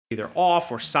either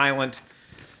off or silent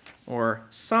or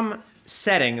some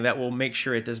setting that will make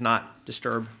sure it does not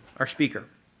disturb our speaker.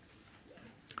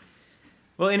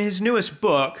 Well, in his newest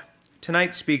book,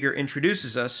 tonight's speaker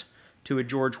introduces us to a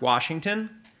George Washington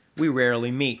we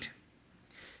rarely meet.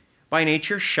 By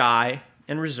nature shy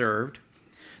and reserved,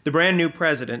 the brand new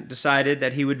president decided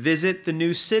that he would visit the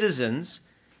new citizens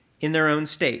in their own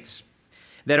states,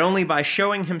 that only by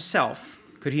showing himself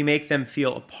could he make them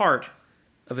feel a part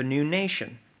of a new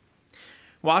nation.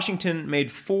 Washington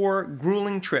made 4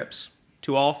 grueling trips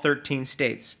to all 13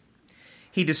 states.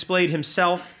 He displayed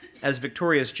himself as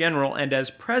victorious general and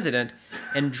as president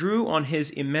and drew on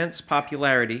his immense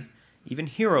popularity, even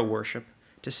hero worship,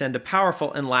 to send a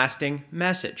powerful and lasting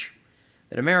message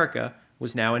that America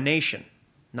was now a nation,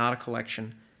 not a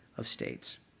collection of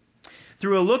states.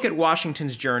 Through a look at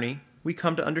Washington's journey, we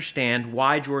come to understand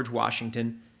why George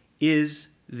Washington is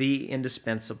the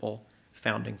indispensable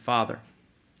founding father.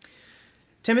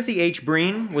 Timothy H.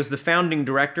 Breen was the founding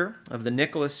director of the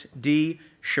Nicholas D.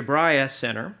 Shibraya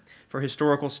Center for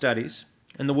Historical Studies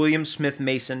and the William Smith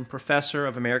Mason Professor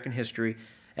of American History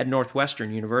at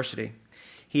Northwestern University.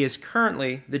 He is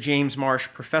currently the James Marsh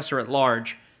Professor at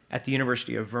Large at the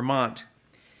University of Vermont.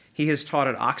 He has taught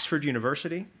at Oxford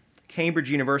University,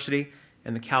 Cambridge University,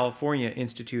 and the California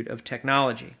Institute of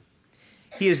Technology.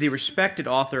 He is the respected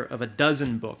author of a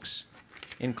dozen books,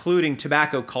 including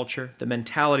Tobacco Culture, The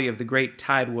Mentality of the Great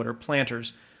Tidewater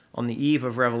Planters on the Eve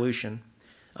of Revolution,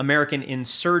 American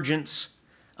Insurgents,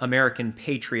 American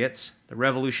Patriots, The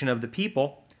Revolution of the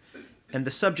People, and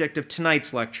the subject of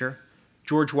tonight's lecture,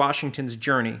 George Washington's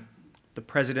Journey, The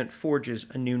President Forges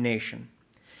a New Nation.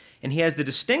 And he has the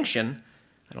distinction,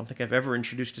 I don't think I've ever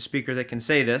introduced a speaker that can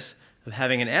say this, of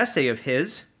having an essay of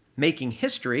his, Making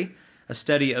History, a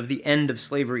study of the end of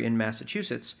slavery in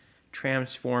Massachusetts,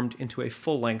 transformed into a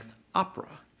full-length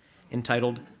opera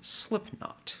entitled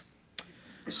Slipknot.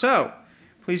 So,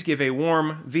 please give a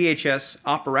warm VHS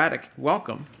operatic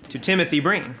welcome to Timothy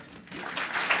Breen.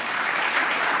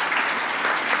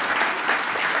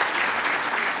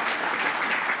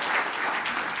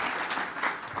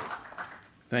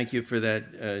 Thank you for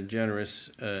that generous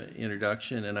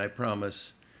introduction, and I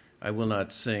promise I will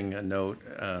not sing a note.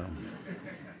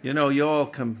 You all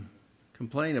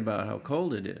complain about how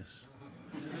cold it is.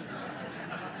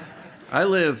 I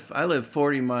live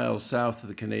 40 miles south of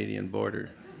the Canadian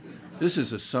border. This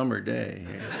is a summer day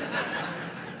here.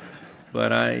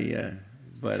 But I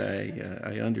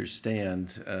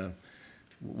understand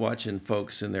watching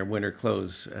folks in their winter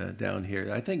clothes down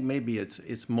here. I think maybe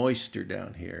it's moister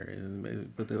down here,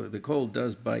 but the cold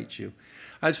does bite you.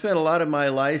 I've spent a lot of my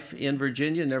life in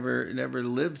Virginia, never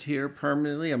lived here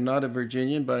permanently. I'm not a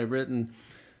Virginian, but I've written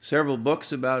several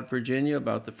books about Virginia,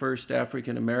 about the first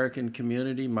African-American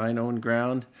community, Mine Own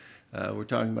Ground. We're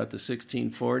talking about the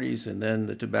 1640s, and then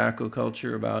the tobacco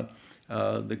culture, about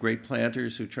the great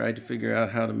planters who tried to figure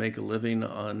out how to make a living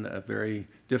on a very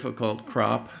difficult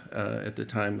crop at the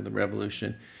time of the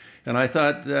Revolution. And I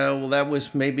thought, that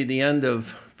was maybe the end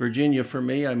of Virginia for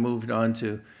me. I moved on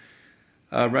to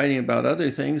writing about other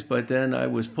things, but then I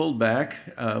was pulled back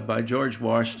by George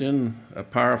Washington, a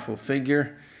powerful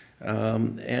figure,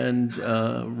 and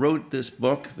wrote this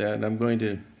book that I'm going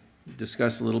to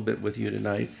discuss a little bit with you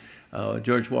tonight,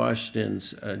 George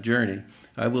Washington's Journey.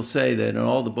 I will say that in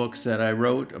all the books that I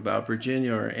wrote about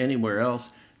Virginia or anywhere else,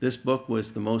 this book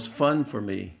was the most fun for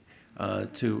me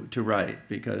to write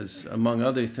because, among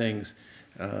other things,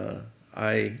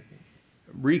 I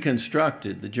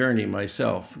reconstructed the journey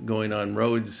myself, going on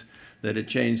roads that had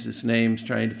changed its names,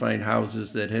 trying to find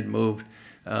houses that had moved,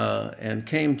 and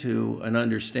came to an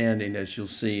understanding, as you'll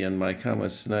see in my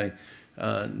comments tonight,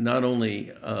 not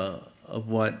only of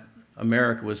what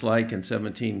America was like in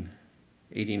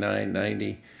 1789,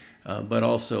 90, but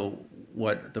also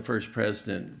what the first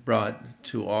president brought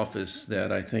to office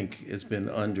that I think has been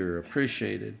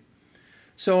underappreciated.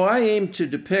 So I aim to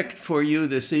depict for you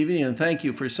this evening, and thank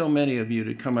you for so many of you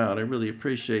to come out. I really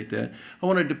appreciate that. I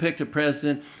want to depict a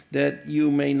president that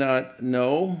you may not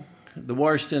know. The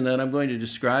Washington that I'm going to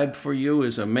describe for you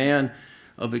is a man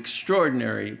of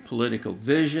extraordinary political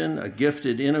vision, a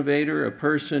gifted innovator, a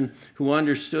person who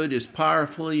understood as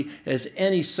powerfully as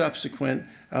any subsequent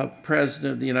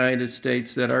president of the United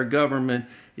States that our government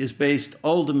is based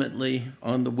ultimately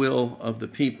on the will of the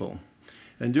people.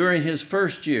 And during his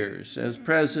first years as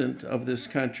president of this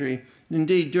country,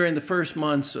 indeed during the first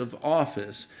months of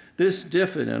office, this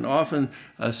diffident, often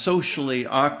socially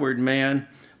awkward man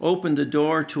opened the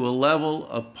door to a level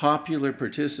of popular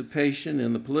participation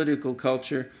in the political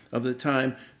culture of the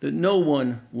time that no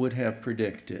one would have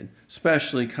predicted,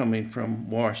 especially coming from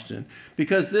Washington,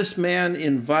 because this man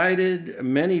invited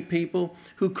many people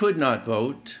who could not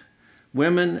vote,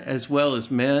 women as well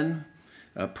as men,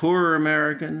 poorer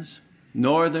Americans,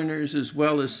 Northerners as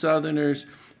well as Southerners,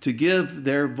 to give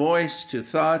their voice to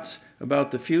thoughts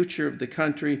about the future of the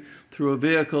country through a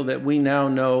vehicle that we now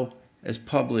know as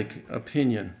public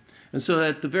opinion. And so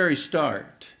at the very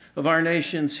start of our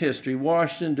nation's history,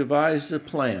 Washington devised a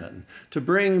plan to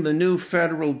bring the new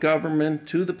federal government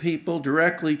to the people,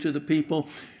 directly to the people,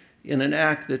 in an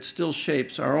act that still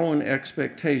shapes our own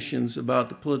expectations about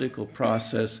the political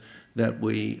process that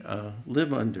we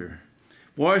live under.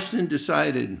 Washington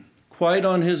decided, quite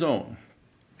on his own,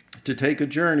 to take a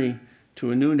journey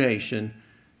to a new nation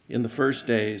in the first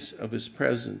days of his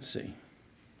presidency.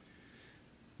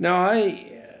 Now,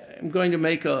 I am going to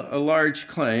make a large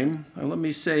claim. Let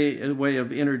me say, in way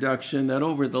of introduction, that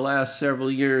over the last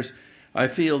several years, I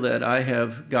feel that I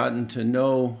have gotten to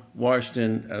know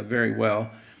Washington very well.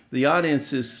 The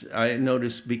audiences, I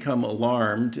noticed, become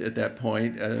alarmed at that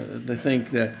point. They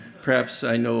think that perhaps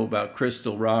I know about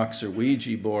crystal rocks or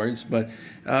Ouija boards, but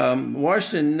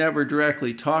Washington never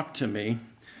directly talked to me.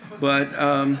 But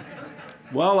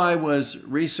while I was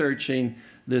researching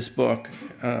this book,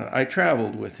 I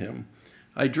traveled with him.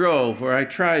 I drove, or I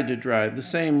tried to drive, the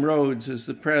same roads as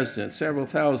the president, several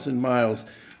thousand miles,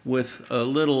 with a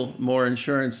little more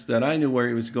insurance that I knew where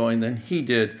he was going than he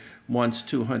did once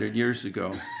 200 years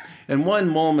ago. And one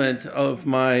moment of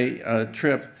my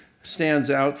trip stands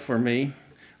out for me,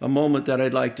 a moment that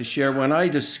I'd like to share, when I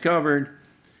discovered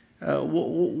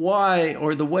why,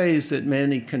 or the ways that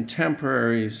many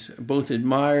contemporaries both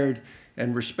admired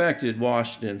and respected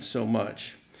Washington so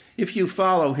much. If you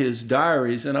follow his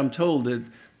diaries, and I'm told that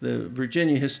the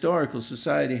Virginia Historical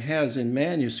Society has in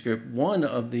manuscript one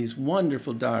of these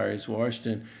wonderful diaries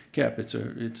Washington kept. It's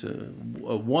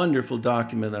a wonderful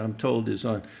document that I'm told is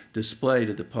on display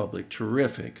to the public.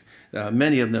 Terrific.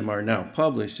 Many of them are now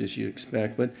published, as you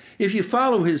expect. But if you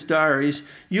follow his diaries,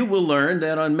 you will learn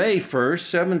that on May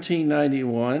 1st,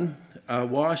 1791,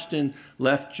 Washington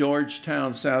left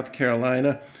Georgetown, South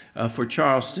Carolina, for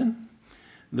Charleston.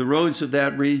 The roads of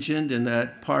that region in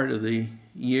that part of the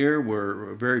year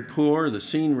were very poor. The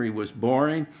scenery was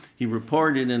boring. He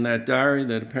reported in that diary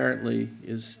that apparently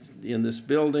is in this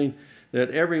building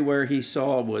that everywhere he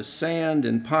saw was sand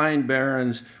and pine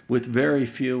barrens with very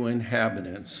few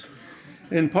inhabitants.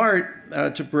 In part,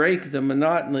 to break the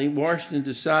monotony, Washington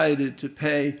decided to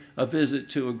pay a visit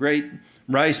to a great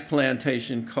rice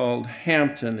plantation called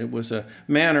Hampton. It was a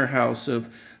manor house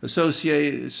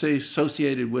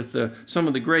associated with some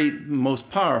of the great, most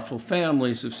powerful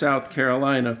families of South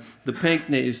Carolina, the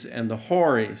Pinckneys and the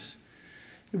Horrys.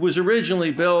 It was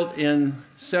originally built in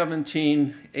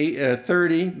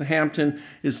 1730. The Hampton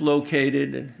is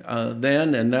located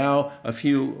then and now a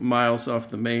few miles off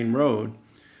the main road.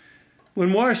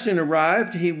 When Washington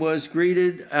arrived, he was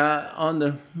greeted on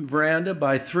the veranda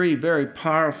by three very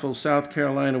powerful South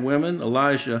Carolina women: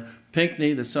 Elijah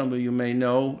Pinckney, that some of you may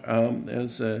know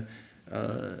as an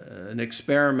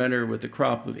experimenter with the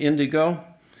crop of indigo,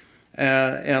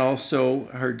 and also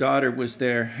her daughter was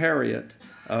there, Harriet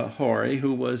Horry,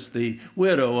 who was the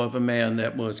widow of a man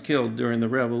that was killed during the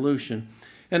Revolution.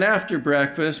 And after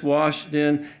breakfast,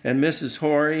 Washington and Mrs.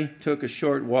 Horry took a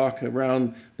short walk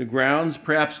around the grounds,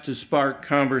 perhaps to spark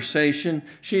conversation.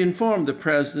 She informed the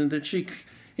president that she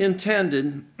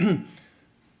intended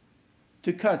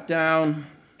to cut down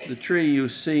the tree you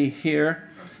see here,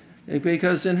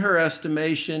 because in her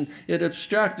estimation, it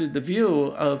obstructed the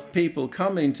view of people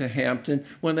coming to Hampton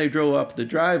when they drove up the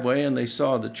driveway and they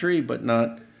saw the tree but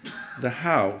not the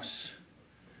house.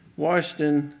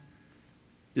 Washington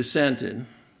dissented.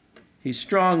 He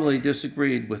strongly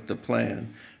disagreed with the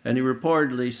plan, and he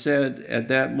reportedly said at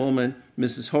that moment,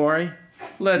 "Mrs. Horry,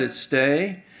 let it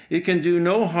stay. It can do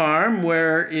no harm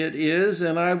where it is,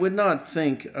 and I would not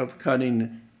think of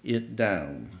cutting it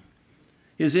down."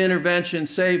 His intervention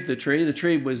saved the tree. The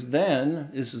tree was then,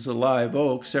 this is a live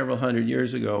oak, several hundred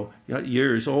years ago,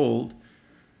 years old.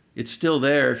 It's still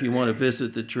there if you want to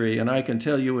visit the tree. And I can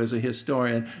tell you as a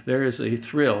historian, there is a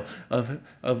thrill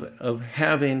of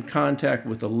having contact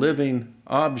with a living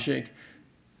object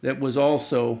that was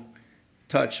also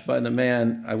touched by the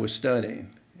man I was studying.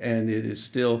 And it is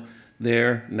still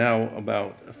there, now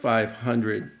about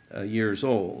 500 years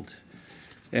old.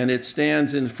 And it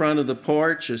stands in front of the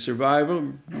porch, a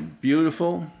survival,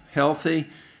 beautiful, healthy,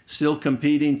 still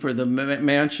competing for the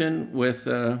mansion with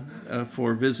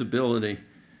for visibility.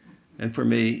 And for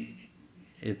me,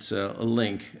 it's a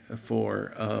link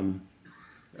for,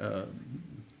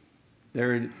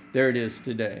 there it is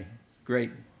today.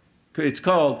 Great. It's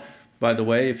called, by the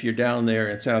way, if you're down there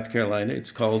in South Carolina,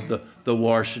 it's called the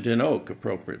Washington Oak,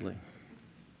 appropriately.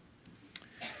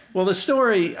 Well, the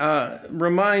story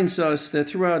reminds us that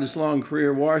throughout his long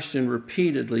career, Washington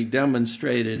repeatedly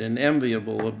demonstrated an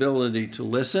enviable ability to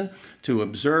listen, to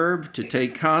observe, to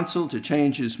take counsel, to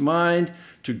change his mind,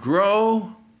 to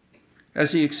grow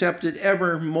as he accepted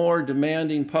ever more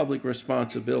demanding public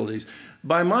responsibilities.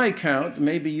 By my count,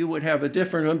 maybe you would have a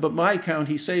different one, but my count,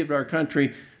 he saved our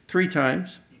country 3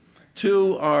 times.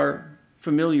 2 are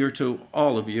familiar to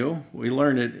all of you. We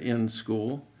learn it in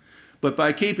school. But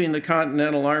by keeping the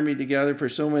Continental Army together for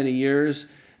so many years,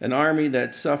 an army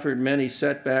that suffered many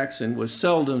setbacks and was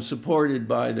seldom supported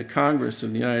by the Congress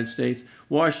of the United States,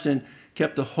 Washington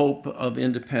kept the hope of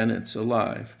independence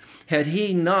alive. Had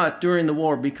he not, during the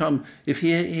war, become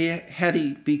despondent,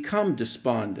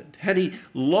 had he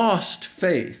lost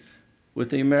faith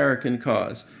with the American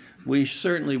cause, we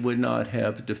certainly would not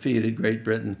have defeated Great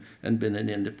Britain and been an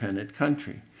independent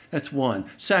country. That's one.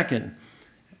 Second,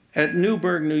 at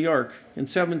Newburgh, New York, in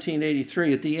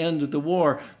 1783, at the end of the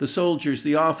war, the soldiers,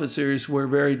 the officers, were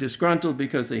very disgruntled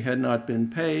because they had not been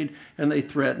paid, and they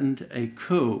threatened a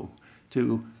coup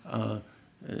to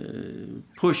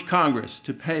push Congress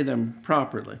to pay them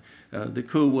properly. The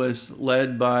coup was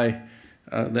led by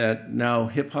that now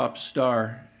hip-hop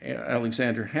star,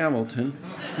 Alexander Hamilton.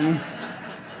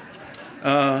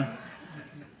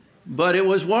 But it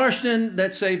was Washington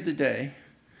that saved the day,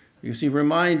 because he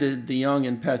reminded the young,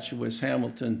 impetuous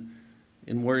Hamilton,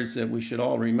 in words that we should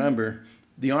all remember,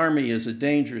 the army is a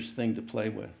dangerous thing to play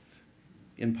with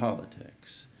in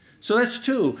politics. So that's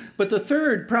 2. But the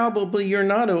third, probably you're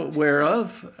not aware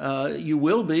of. You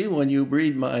will be when you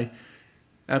read my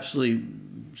absolutely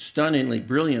stunningly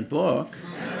brilliant book.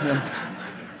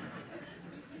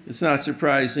 It's not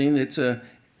surprising. It's an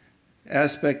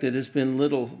aspect that has been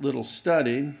little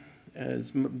studied.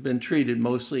 Has been treated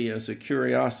mostly as a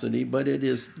curiosity, but it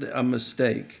is a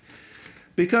mistake.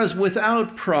 Because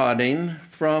without prodding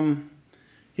from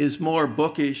his more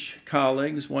bookish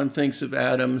colleagues, one thinks of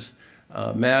Adams,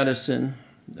 Madison,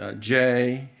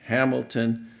 Jay,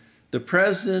 Hamilton, the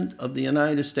President of the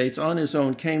United States on his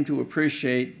own came to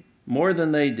appreciate more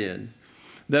than they did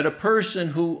that a person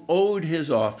who owed his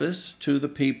office to the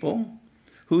people,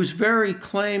 whose very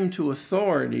claim to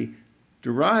authority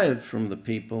derived from the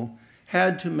people,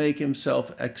 had to make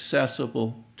himself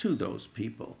accessible to those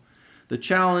people. The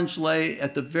challenge lay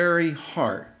at the very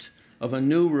heart of a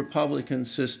new Republican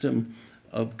system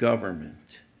of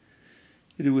government.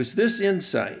 It was this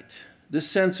insight, this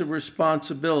sense of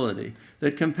responsibility,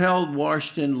 that compelled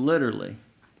Washington literally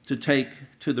to take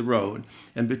to the road.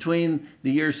 And between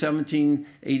the year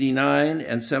 1789 and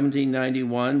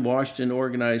 1791, Washington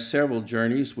organized several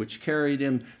journeys which carried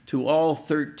him to all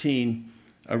 13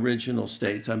 original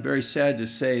states. I'm very sad to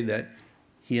say that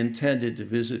he intended to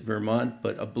visit Vermont,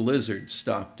 but a blizzard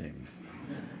stopped him.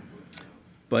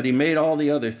 But he made all the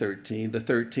other 13, the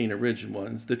 13 original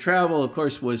ones. The travel, of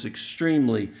course, was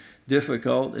extremely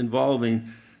difficult,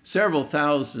 involving several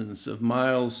thousands of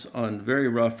miles on very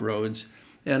rough roads.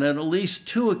 And on at least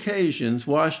 2 occasions,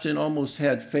 Washington almost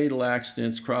had fatal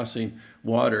accidents crossing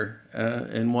water,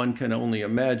 and one can only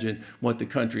imagine what the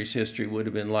country's history would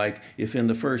have been like if in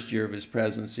the first year of his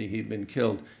presidency he'd been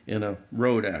killed in a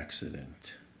road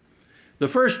accident. The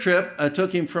first trip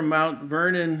took him from Mount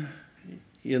Vernon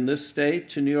in this state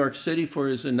to New York City for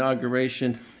his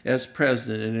inauguration as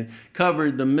president, and it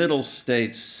covered the middle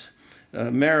states,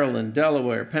 Maryland,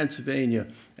 Delaware, Pennsylvania,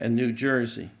 and New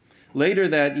Jersey. Later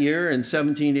that year, in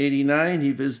 1789,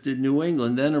 he visited New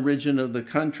England, then a region of the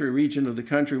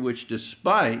country which,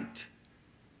 despite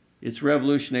its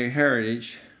revolutionary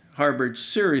heritage, harbored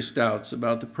serious doubts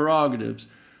about the prerogatives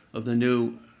of the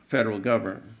new federal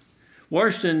government.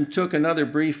 Washington took another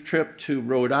brief trip to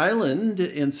Rhode Island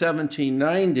in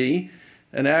 1790,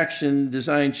 an action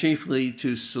designed chiefly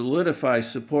to solidify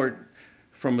support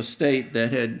from a state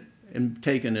that had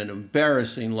taken an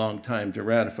embarrassing long time to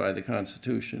ratify the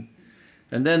Constitution.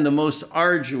 And then the most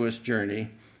arduous journey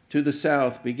to the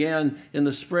South began in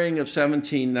the spring of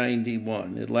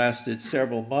 1791. It lasted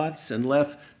several months and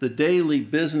left the daily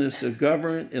business of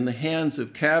government in the hands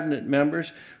of cabinet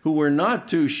members who were not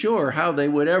too sure how they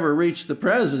would ever reach the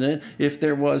president if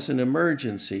there was an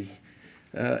emergency.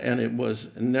 And it was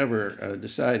never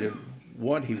decided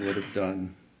what he would have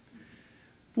done.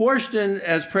 Washington,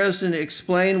 as president,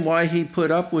 explained why he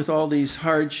put up with all these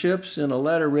hardships in a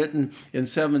letter written in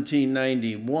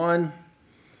 1791.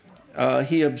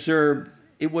 He observed,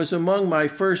 it was among my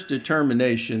first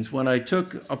determinations when I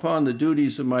took upon the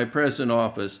duties of my present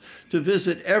office to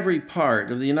visit every part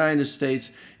of the United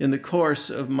States in the course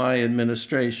of my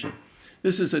administration.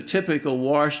 This is a typical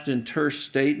Washington terse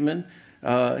statement.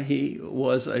 He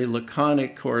was a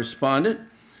laconic correspondent,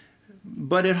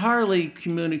 but it hardly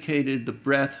communicated the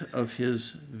breadth of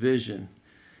his vision.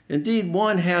 Indeed,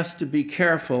 one has to be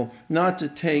careful not to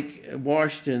take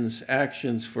Washington's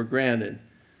actions for granted.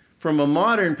 From a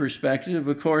modern perspective,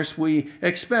 of course, we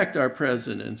expect our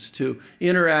presidents to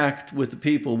interact with the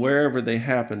people wherever they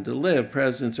happen to live.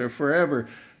 Presidents are forever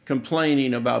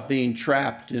complaining about being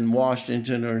trapped in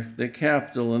Washington or the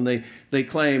Capitol, and they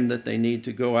claim that they need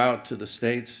to go out to the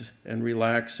states and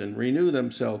relax and renew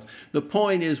themselves. The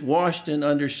point is, Washington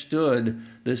understood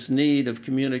this need of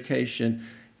communication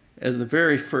as the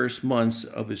very first months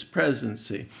of his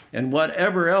presidency. And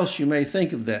whatever else you may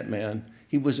think of that man,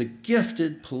 he was a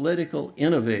gifted political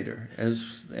innovator,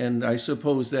 and I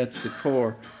suppose that's the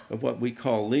core of what we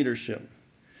call leadership.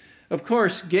 Of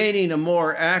course, gaining a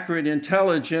more accurate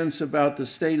intelligence about the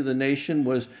state of the nation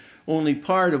was only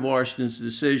part of Washington's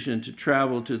decision to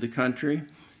travel to the country.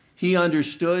 He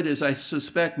understood, as I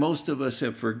suspect most of us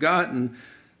have forgotten,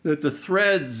 that the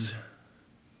threads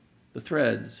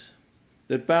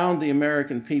that bound the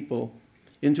American people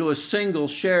into a single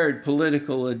shared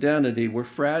political identity were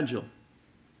fragile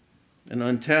and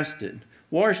untested.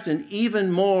 Washington,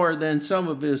 even more than some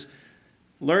of his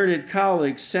learned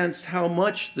colleagues, sensed how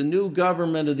much the new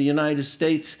government of the United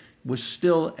States was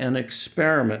still an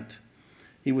experiment.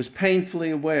 He was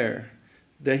painfully aware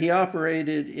that he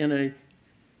operated in an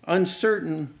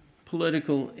uncertain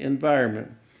political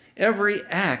environment. Every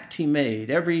act he made,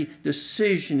 every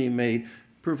decision he made,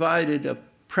 provided a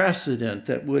precedent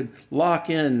that would lock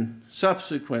in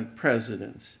subsequent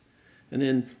presidents. And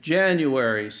in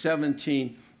January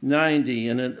 1790,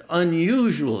 in an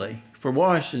unusually, for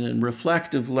Washington,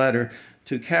 reflective letter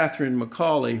to Catherine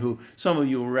Macaulay, who some of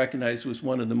you will recognize was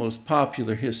one of the most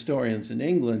popular historians in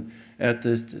England at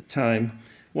the time,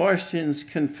 Washington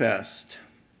confessed,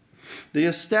 "The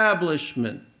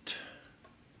establishment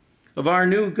of our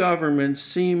new government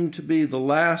seemed to be the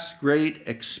last great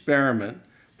experiment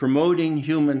promoting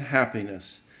human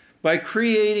happiness by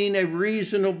creating a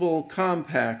reasonable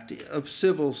compact of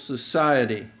civil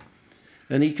society."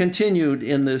 And he continued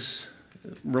in this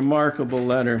remarkable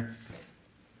letter,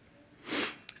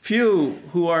 "Few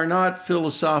who are not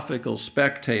philosophical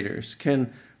spectators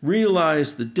can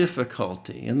realize the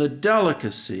difficulty and the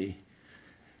delicacy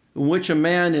in which a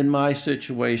man in my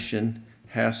situation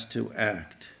has to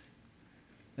act."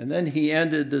 And then he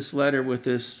ended this letter with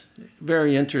this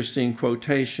very interesting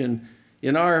quotation,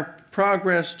 "In our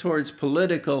progress towards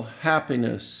political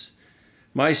happiness,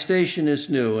 my station is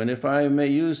new, and if I may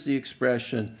use the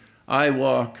expression, I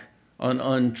walk on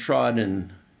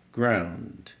untrodden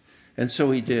ground." And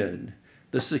so he did.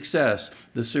 The success,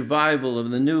 the survival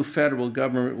of the new federal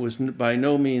government was by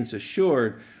no means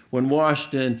assured when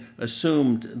Washington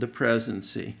assumed the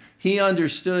presidency. He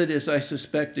understood, as I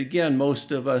suspect, again,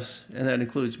 most of us, and that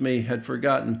includes me, had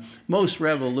forgotten, most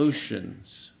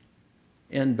revolutions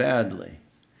end badly.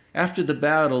 After the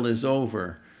battle is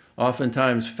over,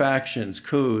 oftentimes factions,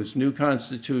 coups, new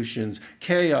constitutions,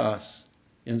 chaos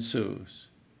ensues.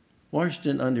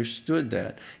 Washington understood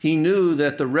that. He knew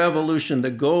that the revolution,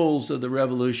 the goals of the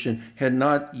revolution, had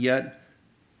not yet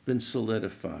been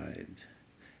solidified.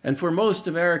 And for most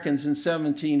Americans in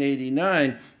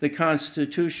 1789, the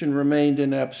Constitution remained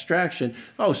an abstraction.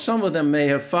 Oh, some of them may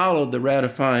have followed the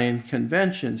ratifying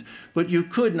conventions, but you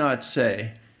could not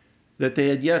say that they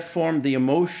had yet formed the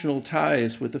emotional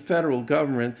ties with the federal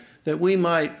government that we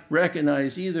might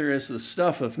recognize either as the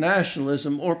stuff of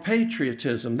nationalism or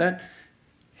patriotism. That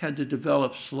had to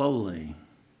develop slowly.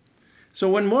 So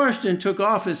when Washington took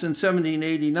office in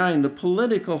 1789, the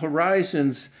political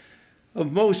horizons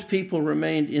of most people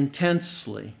remained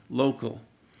intensely local,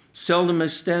 seldom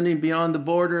extending beyond the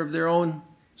border of their own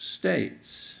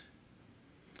states.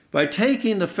 By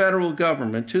taking the federal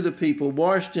government to the people,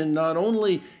 Washington not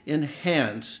only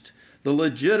enhanced the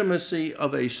legitimacy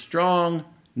of a strong,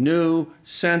 new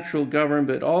central government,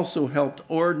 but also helped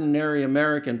ordinary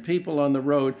American people on the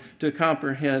road to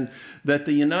comprehend that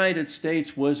the United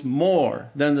States was more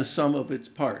than the sum of its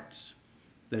parts,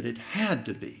 that it had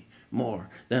to be more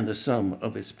than the sum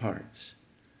of its parts.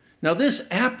 Now, this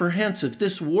apprehensive,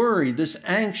 this worried, this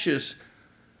anxious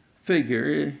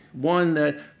figure, one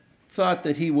that thought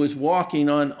that he was walking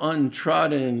on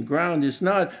untrodden ground, is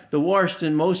not the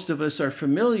Washington most of us are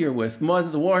familiar with,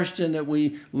 the Washington that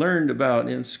we learned about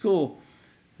in school.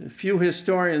 Few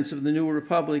historians of the New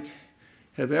Republic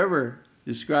have ever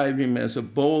described him as a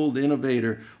bold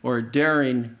innovator or a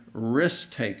daring risk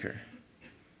taker.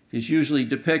 He's usually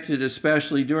depicted,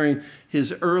 especially during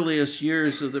his earliest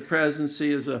years of the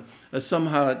presidency, as a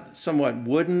somewhat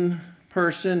wooden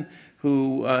person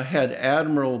who had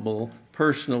admirable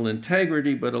personal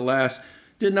integrity, but alas,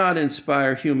 did not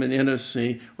inspire human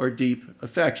intimacy or deep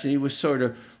affection. He was sort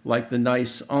of like the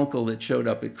nice uncle that showed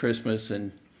up at Christmas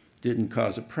and didn't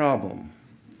cause a problem.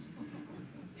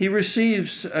 He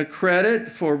receives credit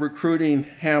for recruiting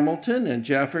Hamilton and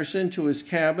Jefferson to his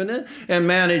cabinet and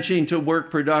managing to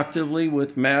work productively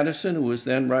with Madison, who was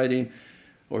then writing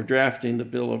or drafting the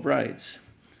Bill of Rights.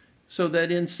 So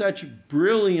that in such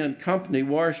brilliant company,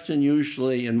 Washington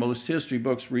usually, in most history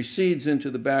books, recedes into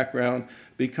the background,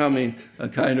 becoming a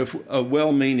kind of a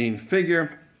well-meaning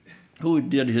figure who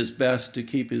did his best to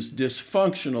keep his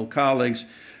dysfunctional colleagues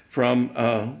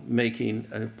from making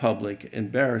a public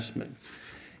embarrassment.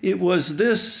 It was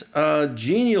this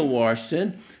genial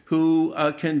Washington who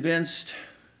convinced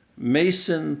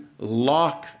Mason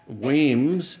Locke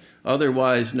Weems,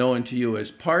 otherwise known to you as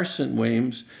Parson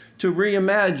Weems, to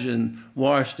reimagine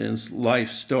Washington's life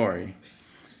story.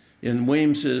 In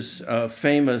Weems's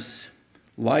famous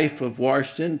Life of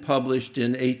Washington, published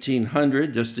in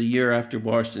 1800, just a year after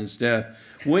Washington's death,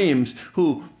 Weems,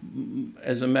 who,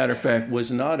 as a matter of fact, was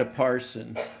not a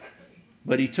parson,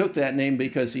 but he took that name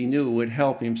because he knew it would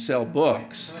help him sell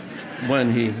books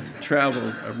when he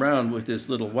traveled around with his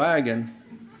little wagon.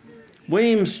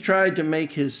 Weems tried to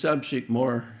make his subject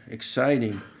more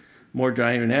exciting, more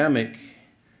dynamic,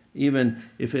 even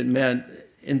if it meant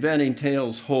inventing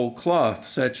tales whole cloth,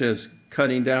 such as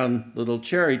cutting down little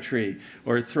cherry tree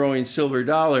or throwing silver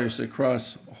dollars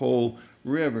across whole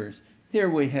rivers. Here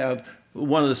we have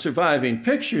one of the surviving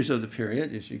pictures of the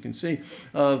period, as you can see,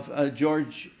 of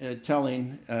George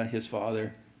telling his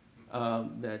father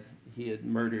that he had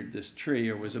murdered this tree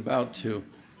or was about to.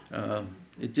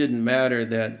 It didn't matter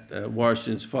that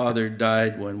Washington's father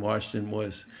died when Washington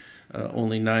was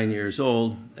only 9 years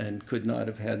old and could not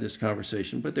have had this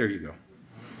conversation, but there you go.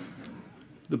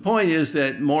 The point is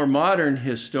that more modern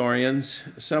historians,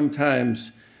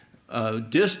 sometimes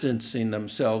distancing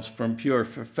themselves from pure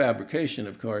fabrication,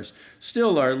 of course,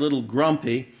 still are a little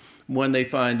grumpy when they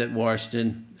find that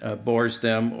Washington bores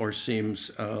them or seems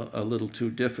a little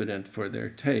too diffident for their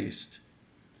taste.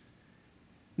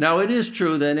 Now, it is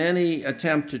true that any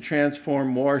attempt to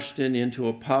transform Washington into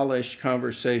a polished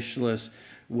conversationalist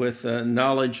with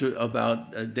knowledge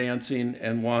about dancing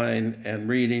and wine and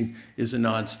reading is a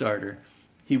non-starter.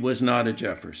 He was not a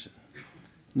Jefferson.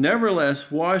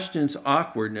 Nevertheless, Washington's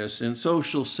awkwardness in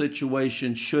social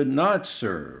situations should not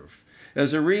serve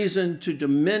as a reason to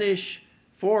diminish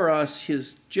for us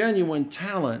his genuine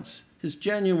talents, his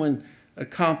genuine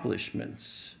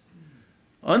accomplishments.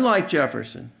 Unlike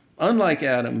Jefferson, unlike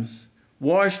Adams,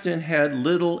 Washington had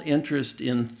little interest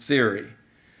in theory.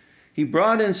 He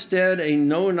brought instead a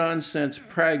no-nonsense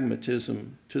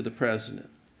pragmatism to the president.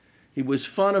 He was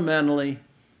fundamentally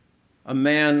a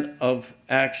man of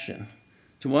action.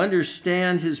 To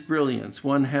understand his brilliance,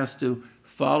 one has to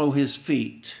follow his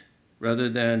feet rather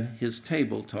than his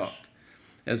table talk.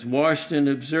 As Washington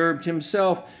observed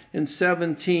himself in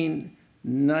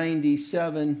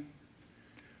 1797,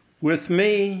 "With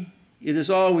me, it has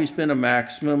always been a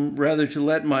maximum rather to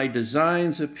let my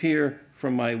designs appear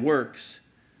from my works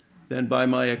than by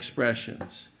my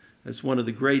expressions." That's one of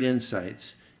the great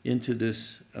insights into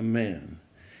this man.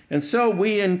 And so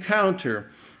we encounter,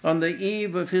 on the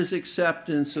eve of his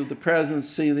acceptance of the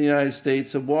presidency of the United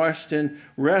States, of Washington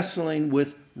wrestling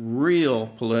with real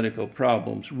political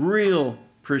problems, real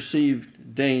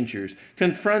perceived dangers,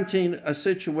 confronting a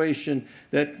situation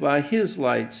that, by his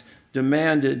lights,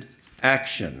 demanded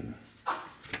action.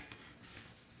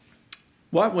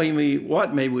 What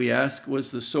may we ask,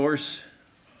 was the source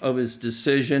of his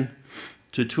decision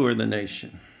to tour the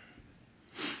nation?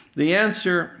 The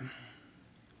answer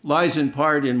lies in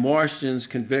part in Washington's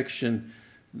conviction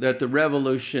that the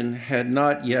revolution had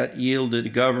not yet yielded a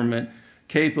government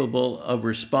capable of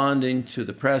responding to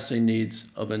the pressing needs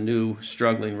of a new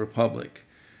struggling republic.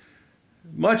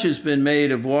 Much has been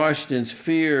made of Washington's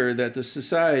fear that the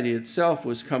society itself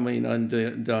was coming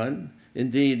undone,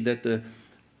 indeed that the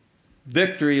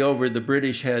victory over the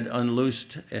British had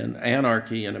unloosed an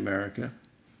anarchy in America.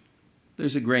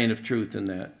 There's a grain of truth in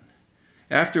that.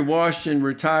 After Washington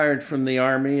retired from the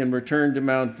Army and returned to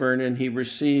Mount Vernon, he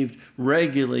received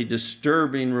regularly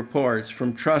disturbing reports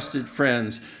from trusted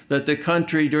friends that the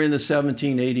country during the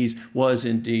 1780s was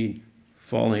indeed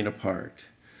falling apart.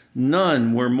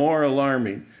 None were more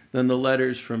alarming than the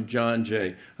letters from John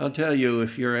Jay. I'll tell you,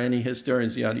 if you're any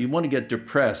historians, you want to get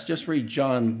depressed, just read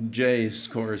John Jay's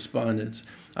correspondence.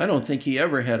 I don't think he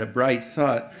ever had a bright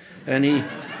thought. And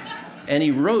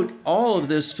he wrote all of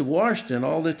this to Washington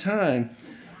all the time.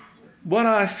 What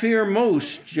I fear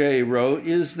most, Jay wrote,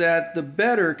 is that the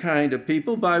better kind of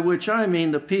people, by which I mean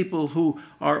the people who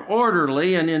are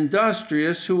orderly and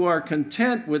industrious, who are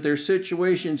content with their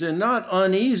situations and not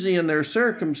uneasy in their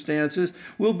circumstances,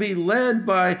 will be led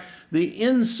by the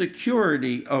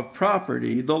insecurity of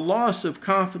property, the loss of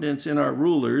confidence in our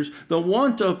rulers, the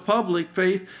want of public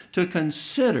faith to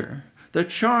consider the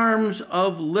charms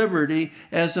of liberty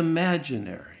as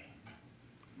imaginary.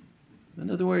 In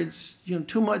other words,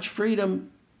 too much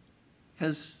freedom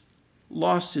has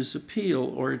lost its appeal,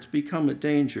 or it's become a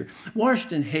danger.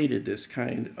 Washington hated this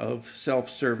kind of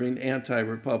self-serving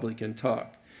anti-Republican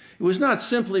talk. It was not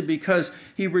simply because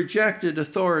he rejected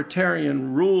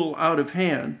authoritarian rule out of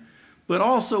hand, but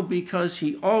also because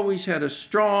he always had a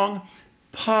strong,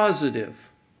 positive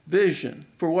vision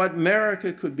for what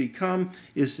America could become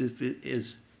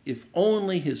if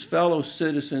only his fellow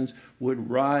citizens would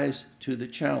rise to the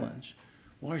challenge.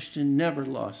 Washington never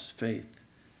lost faith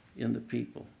in the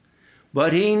people.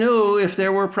 But he knew if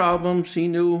there were problems, he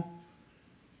knew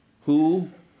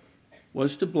who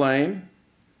was to blame.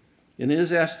 In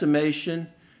his estimation,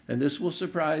 and this will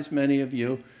surprise many of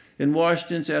you, in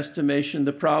Washington's estimation,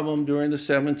 the problem during the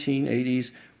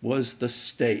 1780s was the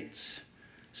states,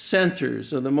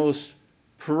 centers of the most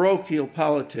parochial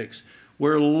politics,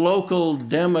 where local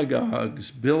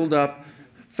demagogues build up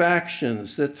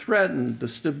factions that threatened the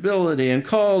stability and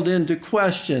called into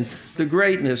question the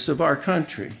greatness of our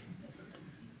country.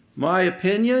 My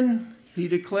opinion, he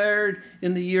declared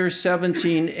in the year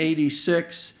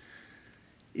 1786,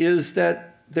 is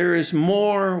that there is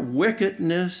more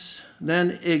wickedness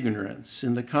than ignorance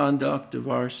in the conduct of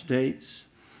our states,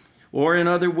 or in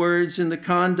other words, in the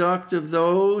conduct of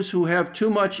those who have too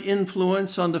much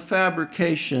influence on the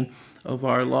fabrication of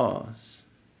our laws.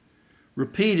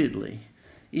 Repeatedly,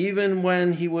 even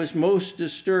when he was most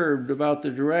disturbed about the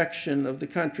direction of the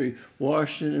country,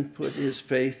 Washington put his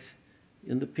faith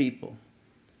in the people.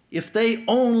 If they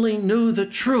only knew the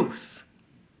truth,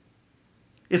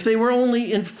 if they were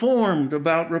only informed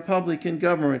about Republican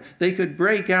government, they could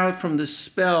break out from the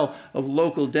spell of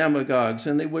local demagogues,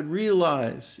 and they would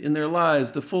realize in their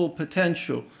lives the full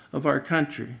potential of our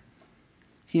country.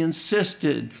 He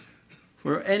insisted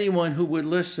for anyone who would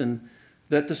listen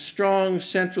that the strong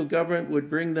central government would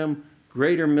bring them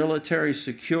greater military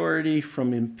security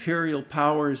from imperial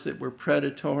powers that were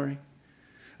predatory,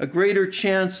 a greater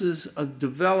chances of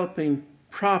developing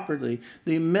properly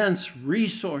the immense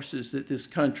resources that this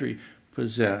country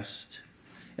possessed,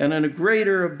 and a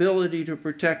greater ability to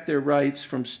protect their rights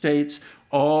from states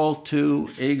all too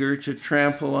eager to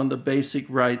trample on the basic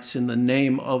rights in the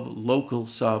name of local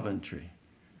sovereignty.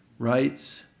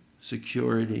 Rights,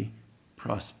 security,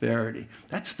 prosperity.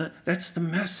 That's the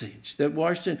message that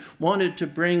Washington wanted to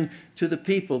bring to the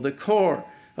people, the core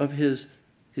of his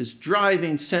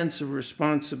driving sense of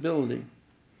responsibility.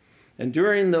 And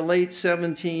during the late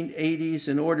 1780s,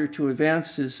 in order to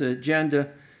advance his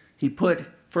agenda, he put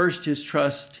first his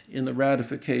trust in the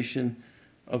ratification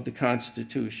of the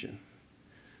Constitution.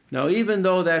 Now, even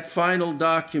though that final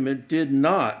document did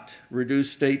not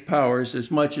reduce state powers as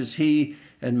much as he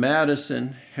and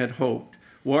Madison had hoped,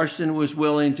 Washington was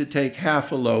willing to take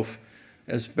half a loaf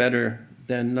as better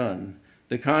than none.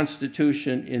 The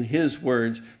Constitution, in his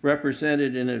words,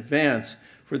 represented an advance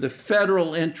for the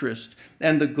federal interest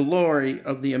and the glory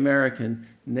of the American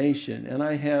nation. And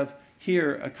I have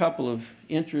here a couple of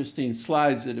interesting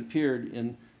slides that appeared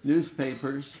in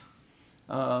newspapers.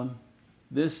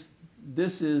 This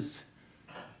is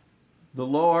the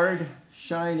Lord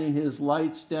shining his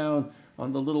lights down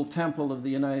on the little temple of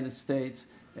the United States,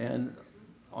 and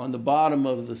on the bottom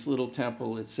of this little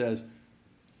temple it says,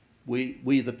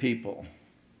 we the people.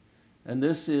 And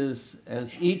this is,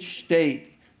 as each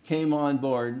state came on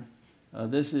board,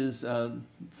 this is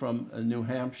from New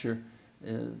Hampshire,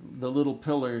 the little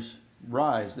pillars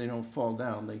rise, they don't fall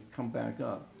down, they come back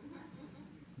up.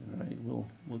 All right,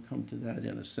 we'll come to that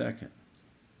in a second.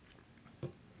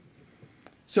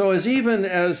 So as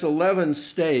 11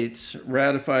 states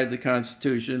ratified the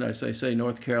Constitution, as I say,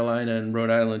 North Carolina and Rhode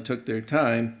Island took their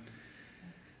time,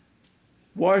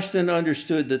 Washington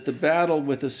understood that the battle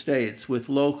with the states, with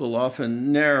local,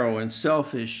 often narrow and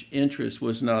selfish interests,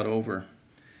 was not over.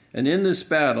 And in this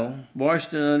battle,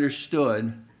 Washington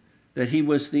understood that he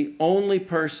was the only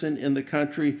person in the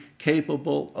country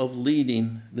capable of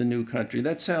leading the new country.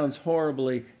 That sounds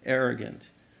horribly arrogant.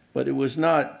 but it was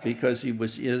not because he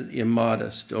was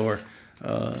immodest or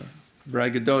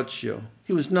braggadocio.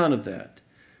 He was none of that.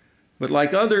 But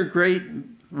like other great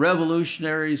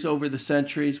revolutionaries over the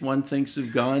centuries, one thinks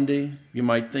of Gandhi, you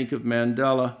might think of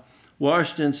Mandela.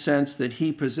 Washington sensed that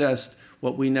he possessed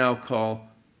what we now call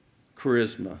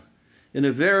charisma. In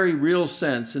a very real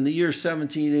sense, in the year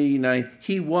 1789,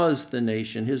 he was the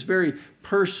nation. His very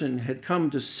person had come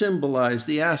to symbolize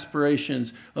the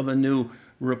aspirations of a new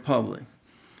republic.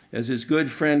 As his good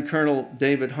friend Colonel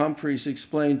David Humphreys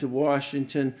explained to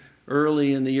Washington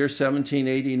early in the year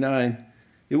 1789,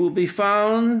 it will be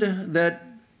found that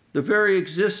the very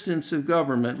existence of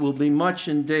government will be much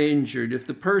endangered if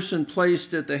the person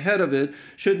placed at the head of it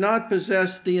should not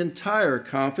possess the entire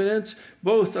confidence,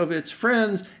 both of its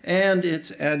friends and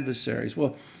its adversaries.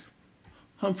 Well,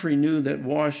 Humphrey knew that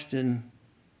Washington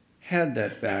had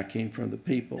that backing from the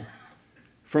people.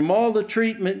 From all the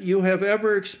treatment you have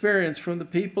ever experienced from the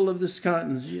people of this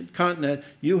continent,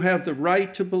 you have the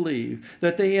right to believe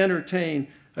that they entertain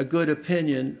a good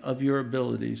opinion of your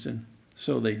abilities, and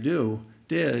so they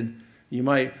did. You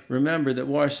might remember that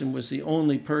Washington was the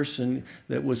only person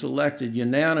that was elected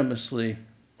unanimously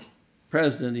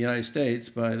president of the United States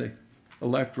by the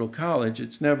Electoral College.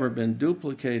 It's never been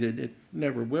duplicated. It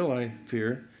never will, I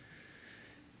fear.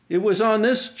 It was on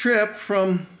this trip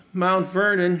from Mount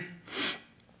Vernon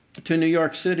to New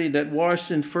York City that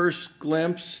Washington first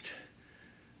glimpsed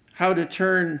how to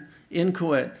turn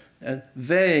inchoate and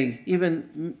vague,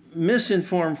 even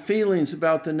misinformed feelings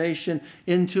about the nation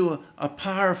into a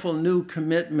powerful new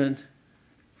commitment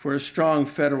for a strong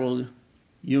federal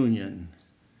union.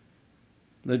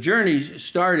 The journey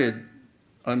started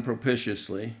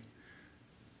unpropitiously.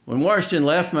 When Washington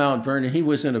left Mount Vernon, he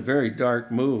was in a very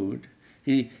dark mood.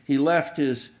 He left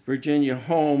his Virginia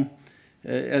home,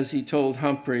 as he told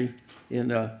Humphrey in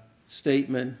a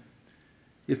statement,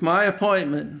 "If my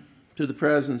appointment to the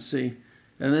presidency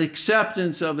and the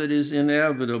acceptance of it is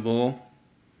inevitable,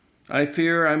 I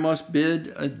fear I must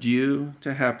bid adieu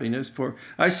to happiness, for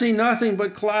I see nothing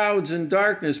but clouds and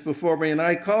darkness before me, and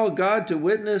I call God to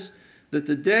witness that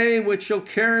the day which shall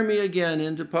carry me again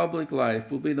into public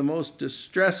life will be the most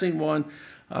distressing one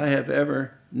I have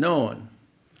ever known."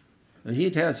 And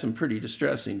he'd had some pretty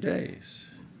distressing days.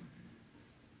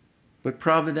 But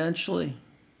providentially,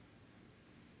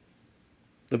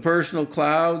 the personal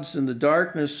clouds and the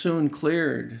darkness soon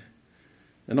cleared.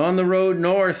 And on the road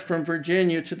north from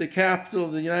Virginia to the capital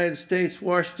of the United States,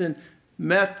 Washington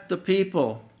met the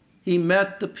people. He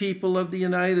met the people of the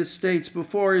United States.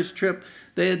 Before his trip,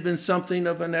 they had been something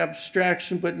of an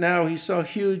abstraction, but now he saw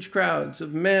huge crowds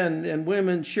of men and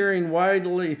women cheering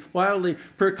wildly,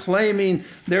 proclaiming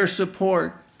their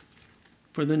support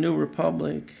for the new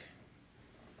republic.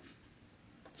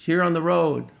 Here on the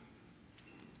road,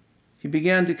 he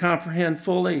began to comprehend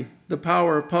fully the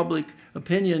power of public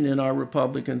opinion in our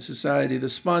Republican society, the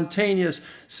spontaneous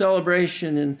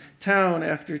celebration in town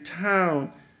after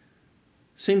town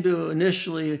seemed to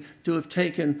initially to have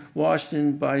taken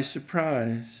Washington by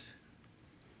surprise.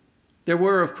 There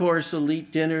were, of course,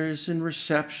 elite dinners and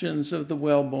receptions of the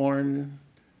well-born,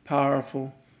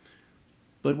 powerful.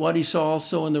 But what he saw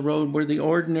also on the road were the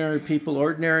ordinary people,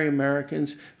 ordinary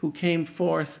Americans, who came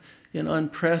forth in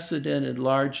unprecedented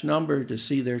large number to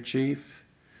see their chief.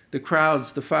 The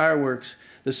crowds, the fireworks,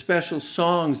 the special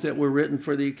songs that were written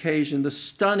for the occasion, the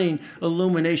stunning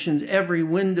illuminations, every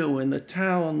window in the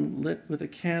town lit with a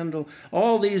candle.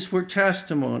 All these were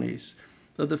testimonies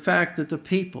of the fact that the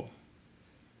people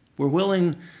were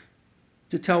willing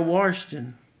to tell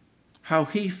Washington how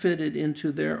he fitted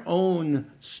into their own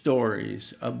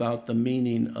stories about the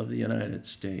meaning of the United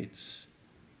States.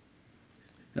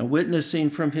 Now, witnessing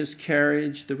from his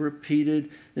carriage the repeated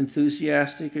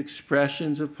enthusiastic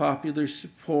expressions of popular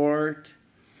support,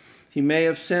 he may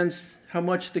have sensed how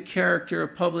much the character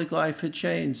of public life had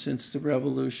changed since the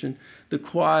Revolution. The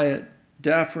quiet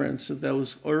deference of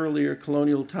those earlier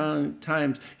colonial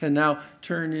times had now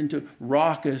turned into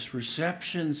raucous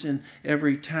receptions in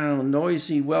every town,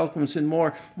 noisy welcomes, and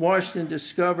more. Washington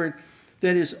discovered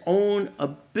that his own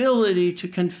ability to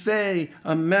convey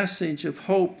a message of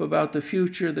hope about the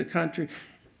future of the country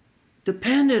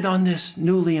depended on this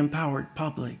newly empowered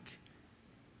public.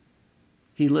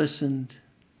 He listened,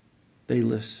 they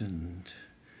listened.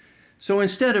 So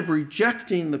instead of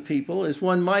rejecting the people, as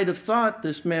one might have thought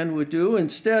this man would do,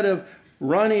 instead of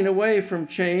running away from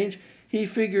change, he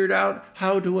figured out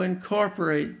how to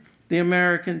incorporate the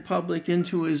American public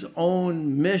into his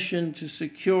own mission to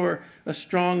secure a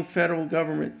strong federal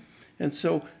government. And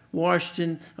so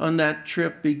Washington, on that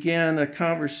trip, began a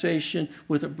conversation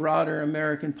with a broader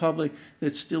American public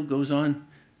that still goes on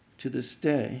to this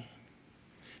day.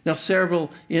 Now,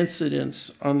 several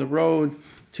incidents on the road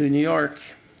to New York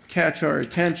catch our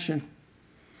attention.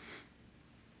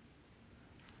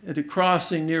 At a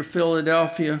crossing near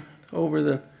Philadelphia over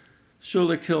the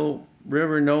Schuylkill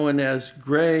River known as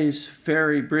Gray's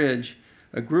Ferry Bridge,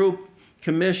 a group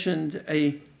commissioned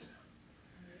a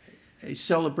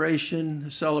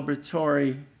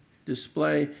celebratory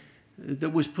display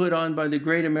that was put on by the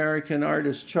great American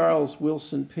artist Charles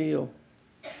Willson Peale.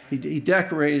 He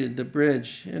decorated the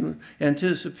bridge in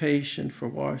anticipation for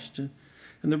Washington.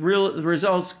 And the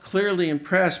results clearly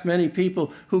impressed many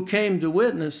people who came to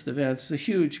witness the events, the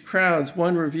huge crowds.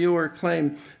 One reviewer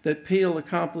claimed that Peale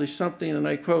accomplished something, and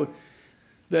I quote,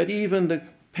 that even the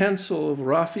pencil of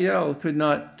Raphael could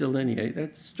not delineate.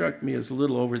 That struck me as a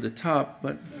little over the top,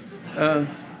 but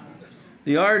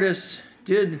the artist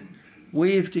did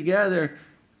weave together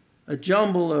a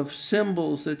jumble of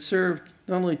symbols that served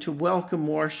not only to welcome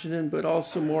Washington, but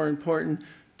also, more important,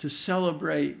 to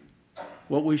celebrate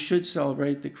what we should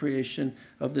celebrate, the creation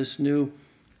of this new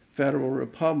federal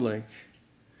republic.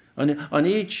 On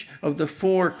each of the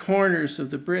four corners of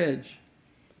the bridge,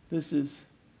 this is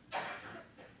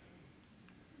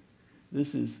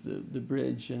the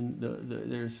bridge, and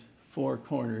there's four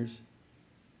corners.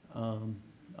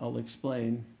 I'll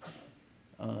explain.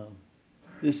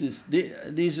 This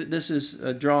is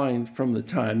a drawing from the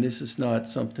time. This is not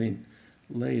something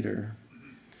later.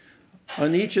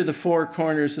 On each of the four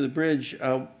corners of the bridge,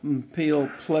 Peale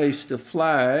placed a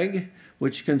flag,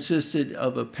 which consisted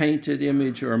of a painted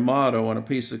image or a motto on a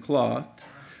piece of cloth.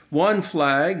 One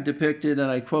flag depicted,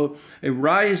 and I quote, a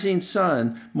rising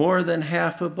sun more than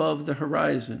half above the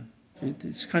horizon.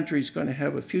 This country is going to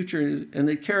have a future, and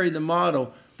they carried the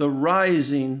motto, the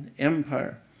rising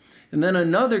empire. And then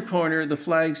another corner of the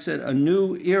flag said, a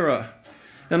new era.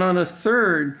 And on a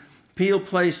third, Peale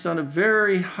placed on a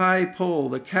very high pole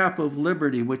the Cap of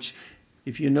Liberty, which,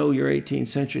 if you know your 18th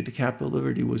century, the Cap of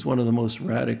Liberty was one of the most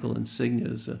radical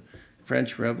insignias of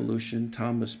French Revolution,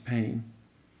 Thomas Paine.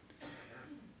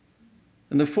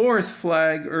 And the fourth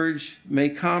flag urged, may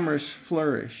commerce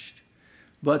flourish.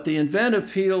 But the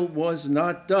inventive Peale was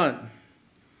not done.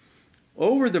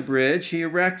 Over the bridge, he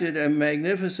erected a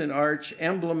magnificent arch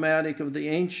emblematic of the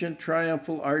ancient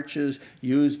triumphal arches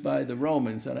used by the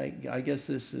Romans. And I guess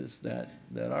this is that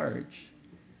arch.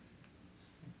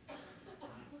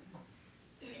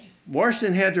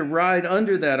 Washington had to ride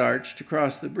under that arch to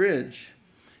cross the bridge.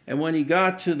 And when he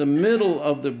got to the middle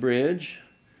of the bridge,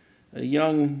 a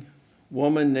young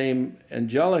woman named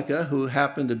Angelica, who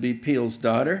happened to be Peale's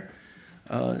daughter,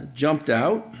 jumped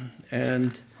out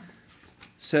and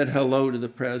said hello to the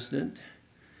president.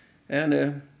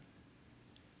 And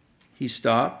he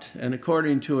stopped, and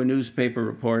according to a newspaper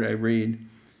report I read,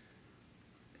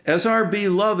 as our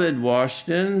beloved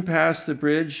Washington passed the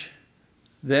bridge,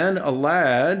 then a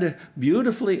lad,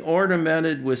 beautifully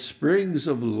ornamented with sprigs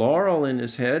of laurel in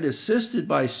his head, assisted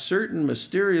by certain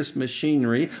mysterious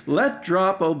machinery, let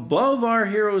drop above our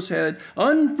hero's head,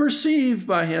 unperceived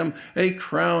by him, a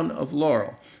crown of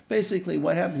laurel. Basically,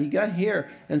 what happened, he got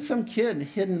here, and some kid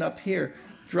hidden up here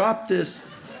dropped this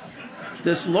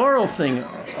laurel thing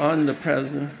on the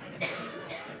president.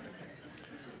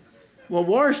 Well,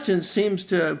 Washington seems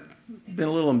to have been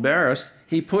a little embarrassed.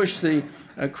 He pushed the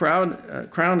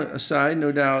crown aside,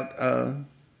 no doubt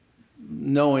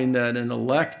knowing that an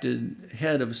elected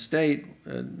head of state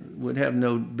would have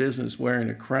no business wearing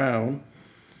a crown.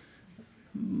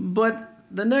 But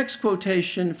the next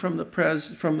quotation from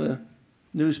the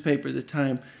newspaper at the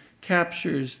time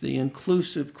captures the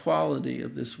inclusive quality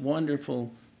of this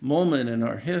wonderful moment in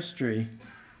our history.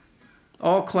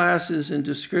 All classes and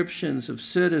descriptions of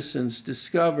citizens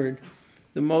discovered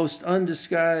the most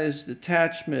undisguised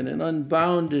attachment and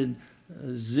unbounded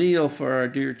zeal for our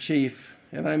dear chief,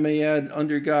 and I may add,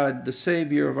 under God, the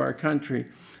Savior of our country.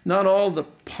 Not all the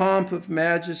pomp of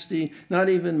majesty, not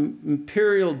even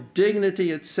imperial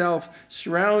dignity itself,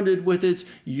 surrounded with its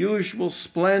usual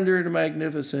splendor and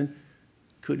magnificence,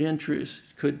 could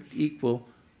equal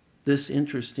this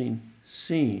interesting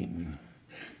scene.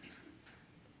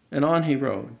 And on he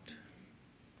rode,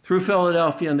 through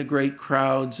Philadelphia and the great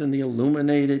crowds and the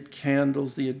illuminated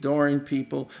candles, the adoring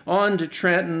people, on to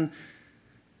Trenton,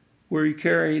 where he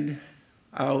carried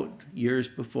out years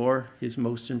before his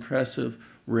most impressive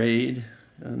raid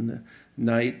on the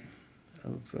night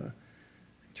of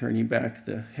turning back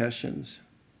the Hessians.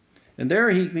 And there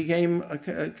he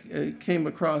came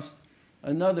across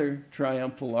another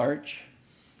triumphal arch.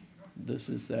 This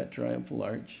is that triumphal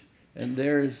arch. And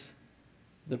there's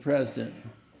the president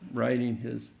riding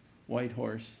his white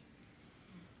horse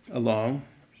along.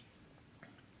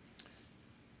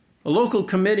 A local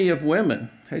committee of women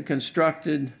had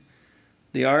constructed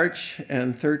the arch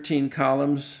and 13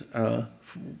 columns,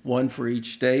 one for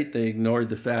each state. They ignored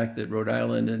the fact that Rhode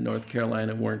Island and North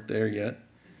Carolina weren't there yet.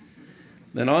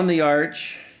 Then on the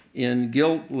arch, in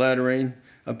gilt lettering,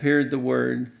 appeared the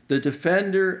word, "The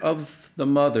defender of the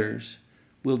mothers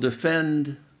will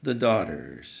defend the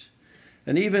daughters."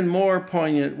 And even more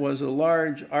poignant was a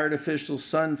large artificial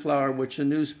sunflower, which the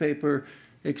newspaper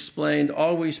explained,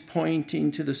 always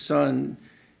pointing to the sun.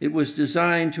 It was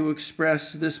designed to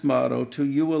express this motto, "To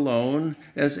you alone,"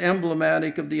 as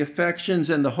emblematic of the affections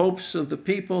and the hopes of the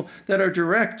people that are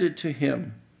directed to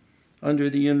him under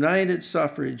the united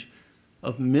suffrage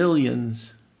of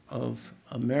millions of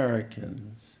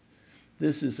Americans.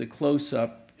 This is a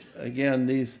close-up. Again,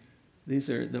 these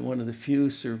are one of the few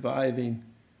surviving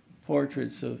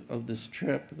portraits of this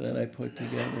trip that I put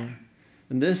together.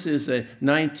 And this is a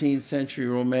 19th century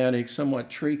romantic, somewhat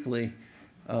treacly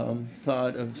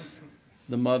thought of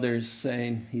the mothers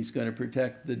saying he's going to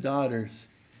protect the daughters.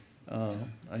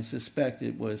 I suspect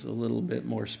it was a little bit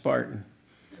more Spartan,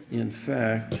 in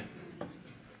fact.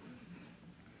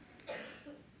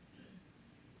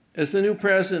 As the new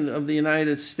president of the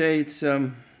United States,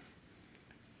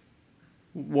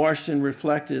 Washington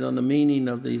reflected on the meaning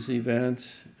of these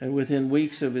events, and within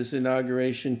weeks of his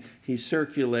inauguration, he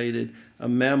circulated a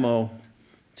memo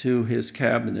to his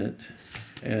cabinet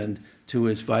and to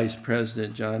his vice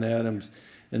president, John Adams.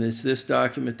 And it's this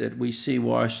document that we see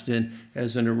Washington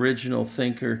as an original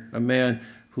thinker, a man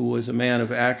who was a man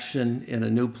of action in a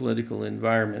new political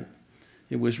environment.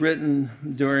 It was written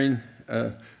during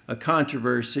a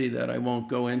controversy that I won't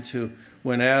go into,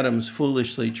 when Adams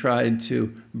foolishly tried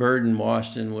to burden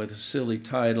Washington with a silly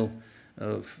title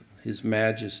of His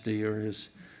Majesty or his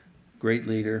great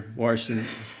leader. Washington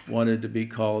wanted to be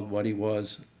called what he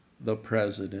was, the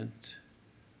President.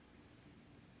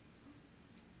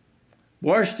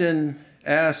 Washington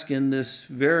asked in this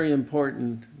very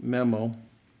important memo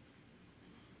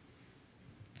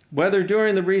whether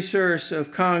during the recess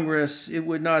of Congress it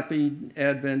would not be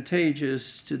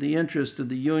advantageous to the interest of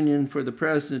the Union for the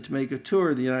President to make a tour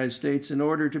of the United States in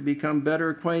order to become better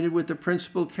acquainted with the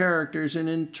principal characters and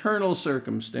internal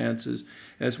circumstances,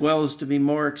 as well as to be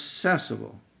more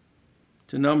accessible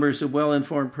to numbers of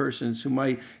well-informed persons who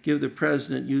might give the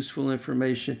President useful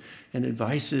information and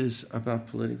advices about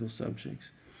political subjects.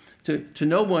 To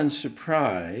no one's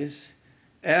surprise,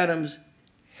 Adams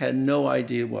had no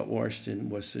idea what Washington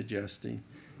was suggesting.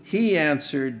 He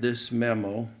answered this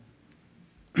memo,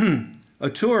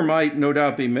 "A tour might no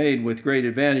doubt be made with great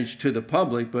advantage to the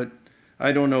public, but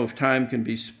I don't know if time can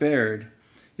be spared."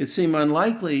 It seemed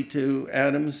unlikely to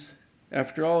Adams,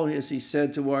 after all, as he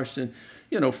said to Washington,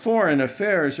 foreign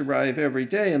affairs arrive every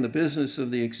day, and the business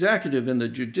of the executive and the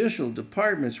judicial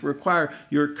departments require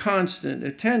your constant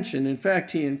attention. In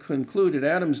fact, he concluded,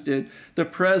 Adams did, the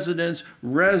President's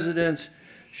residence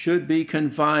should be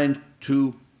confined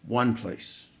to one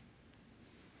place.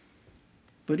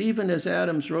 But even as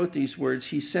Adams wrote these words,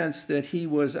 he sensed that he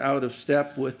was out of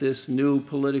step with this new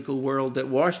political world that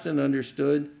Washington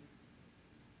understood.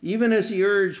 Even as he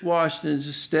urged Washington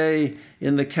to stay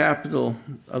in the capital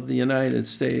of the United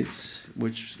States,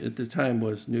 which at the time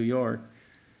was New York,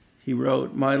 he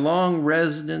wrote, "My long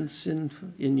residence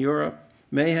in Europe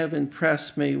may have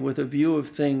impressed me with a view of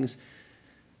things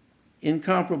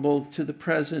incomparable to the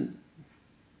present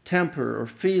temper or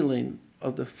feeling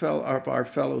of our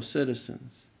fellow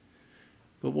citizens."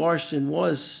 But Washington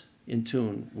was in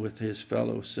tune with his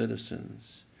fellow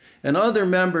citizens. And other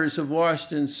members of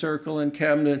Washington's circle and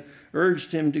cabinet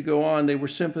urged him to go on. They were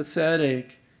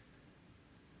sympathetic.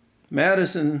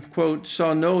 Madison, quote,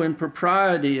 "saw no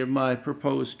impropriety of my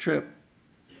proposed trip."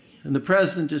 And the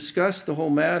president discussed the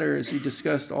whole matter, as he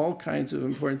discussed all kinds of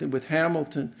important things, with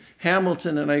Hamilton.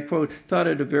 Hamilton, and I quote, "thought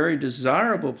it a very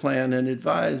desirable plan and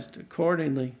advised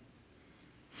accordingly."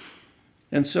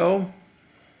 And so,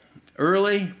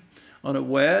 early on a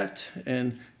wet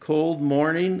and cold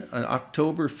morning on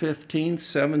October 15th,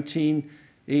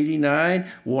 1789,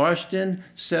 Washington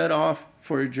set off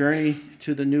for a journey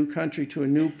to the new country, to a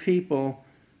new people.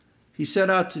 He set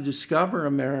out to discover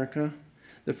America.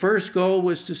 The first goal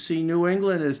was to see New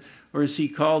England, or as he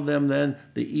called them then,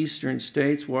 the eastern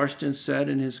states. Washington sat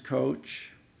in his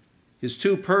coach. His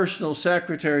two personal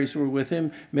secretaries were with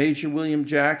him. Major William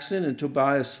Jackson and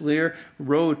Tobias Lear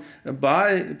rode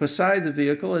beside the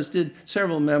vehicle, as did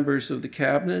several members of the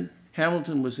cabinet.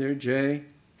 Hamilton was there, Jay,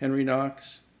 Henry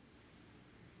Knox.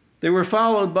 They were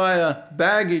followed by a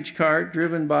baggage cart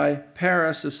driven by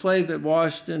Paris, a slave that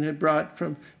Washington had brought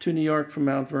to New York from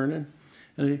Mount Vernon.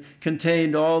 And it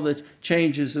contained all the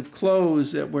changes of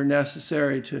clothes that were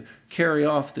necessary to carry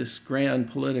off this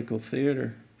grand political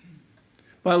theater.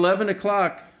 By 11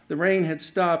 o'clock, the rain had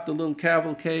stopped. The little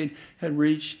cavalcade had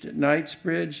reached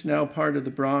Knightsbridge, now part of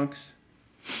the Bronx.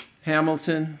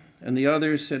 Hamilton and the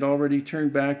others had already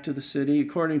turned back to the city.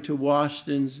 According to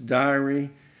Washington's diary,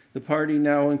 the party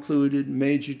now included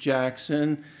Major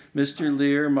Jackson, Mr.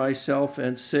 Lear, myself,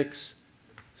 and 6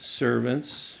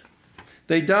 servants.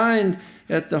 They dined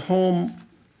at the home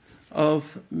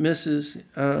of Mrs.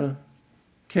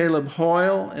 Caleb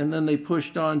Hoyle, and then they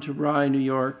pushed on to Rye, New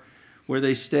York, where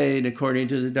they stayed, according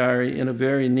to the diary, in a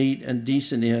very neat and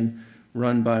decent inn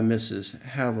run by Mrs.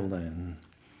 Haviland.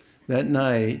 That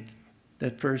night,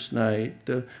 that first night,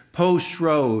 the post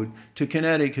road to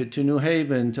Connecticut, to New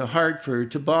Haven, to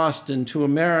Hartford, to Boston, to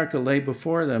America lay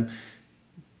before them.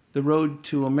 The road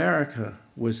to America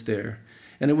was there.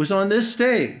 And it was on this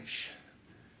stage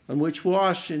on which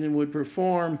Washington would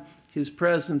perform his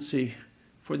presidency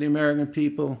for the American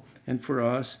people and for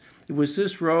us. It was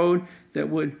this road that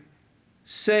would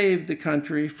save the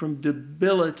country from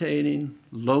debilitating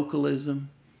localism,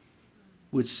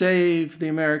 would save the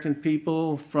American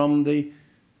people from the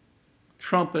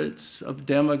trumpets of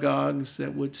demagogues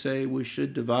that would say we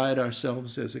should divide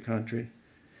ourselves as a country.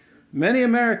 Many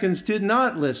Americans did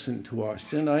not listen to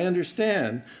Washington, I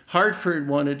understand. Hartford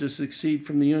wanted to secede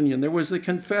from the Union. There was the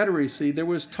Confederacy. There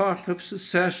was talk of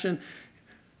secession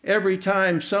every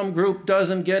time some group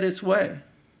doesn't get its way.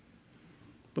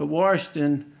 But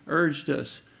Washington urged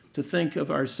us to think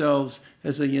of ourselves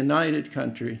as a united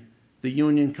country. The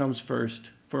Union comes first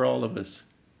for all of us.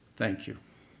 Thank you.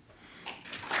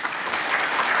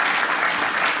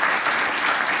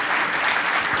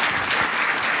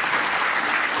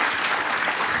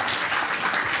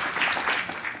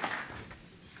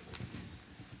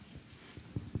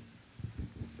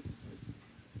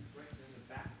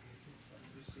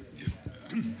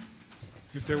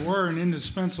 If there were an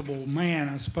indispensable man,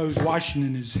 I suppose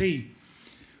Washington is he.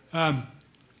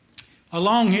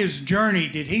 Along his journey,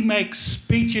 did he make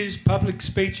speeches, public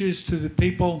speeches to the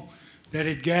people that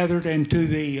had gathered and to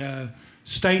the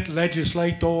state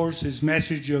legislators, his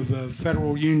message of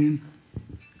federal union?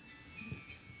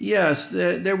 Yes,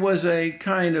 there was a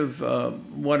kind of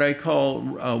what I call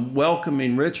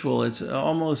welcoming ritual. It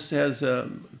almost has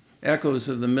echoes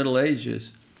of the Middle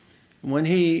Ages. When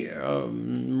he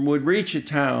would reach a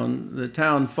town, the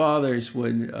town fathers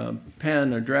would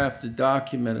pen or draft a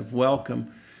document of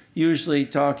welcome, usually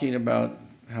talking about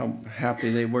how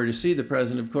happy they were to see the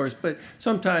president, of course, but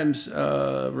sometimes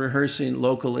rehearsing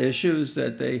local issues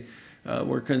that they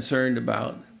were concerned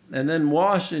about. And then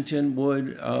Washington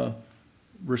would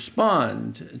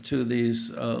respond to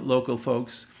these local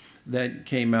folks that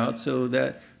came out, so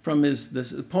that from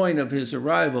the point of his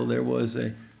arrival, there was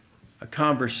a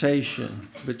conversation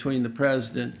between the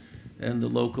president and the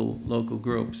local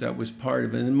groups. That was part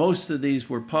of it. And most of these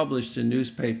were published in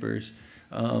newspapers,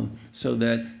 so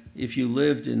that if you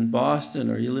lived in Boston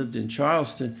or you lived in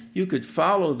Charleston, you could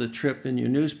follow the trip in your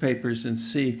newspapers and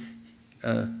see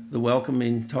the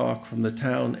welcoming talk from the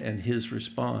town and his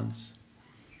response.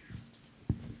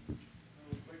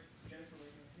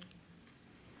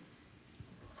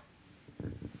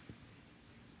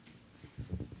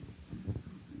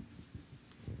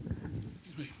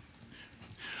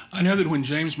 I know that when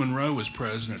James Monroe was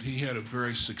president, he had a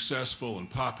very successful and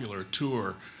popular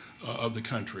tour of the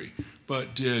country.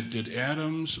 But did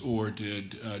Adams or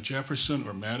did Jefferson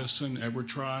or Madison ever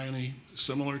try any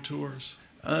similar tours?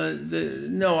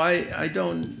 No, I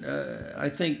don't. I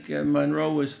think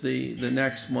Monroe was the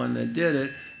next one that did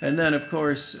it. And then, of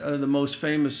course, the most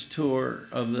famous tour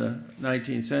of the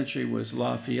 19th century was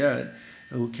Lafayette,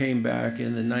 who came back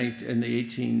in the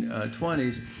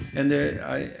 1820s. And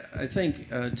I think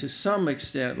to some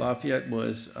extent Lafayette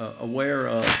was aware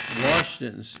of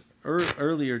Washington's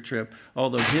earlier trip,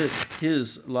 although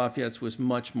his Lafayette's was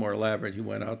much more elaborate. He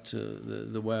went out to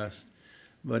the west.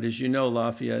 But as you know,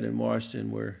 Lafayette and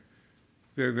Washington were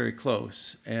very, very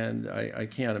close. And I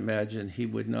can't imagine he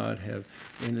would not have,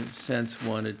 in a sense,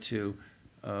 wanted to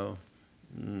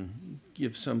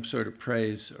give some sort of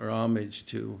praise or homage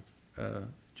to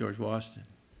George Washington.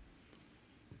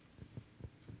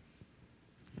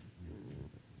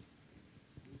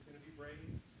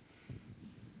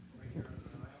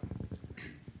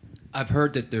 I've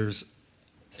heard that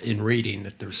in reading,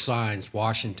 that there's signs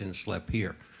Washington slept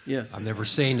here. Yes. I've never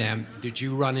seen them. Did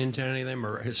you run into any of them,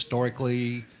 or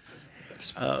historically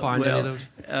find any of those?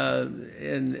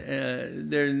 And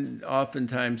there are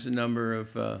oftentimes a number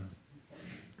of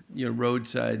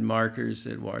roadside markers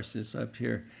that Washington slept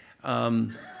here.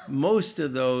 Most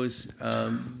of those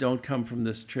don't come from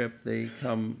this trip. They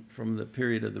come from the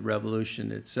period of the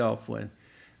Revolution itself, when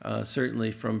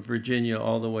certainly from Virginia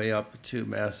all the way up to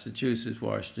Massachusetts,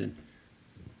 Washington,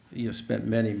 spent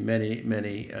many, many,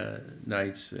 many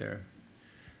nights there.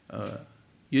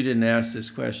 You didn't ask this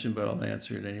question, but I'll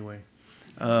answer it anyway.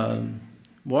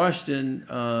 Washington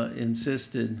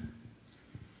insisted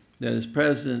that as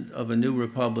president of a new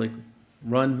republic,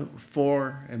 run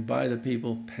for and by the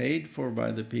people, paid for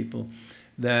by the people,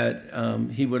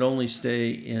 that he would only stay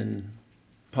in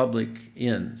public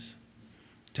inns,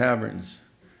 taverns,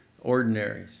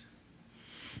 ordinaries.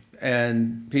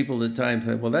 And people at the time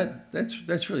said, well,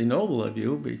 that's really noble of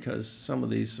you, because some of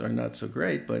these are not so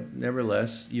great, but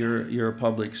nevertheless, you're a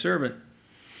public servant.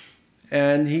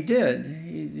 And he did.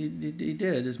 He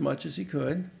did as much as he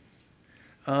could.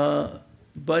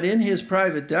 But in his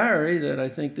private diary that I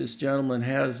think this gentleman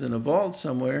has in a vault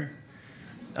somewhere,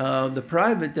 the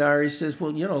private diary says,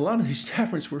 well, a lot of these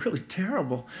taverns were really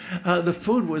terrible. The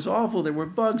food was awful. There were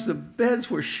bugs. The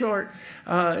beds were short.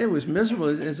 It was miserable.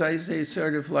 As I say,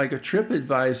 sort of like a trip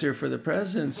advisor for the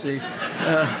presidency.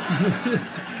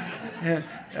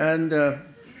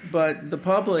 But the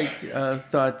public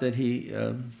thought that he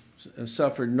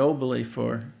suffered nobly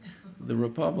for the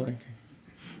republic.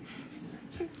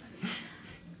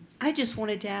 I just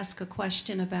wanted to ask a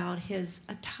question about his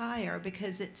attire,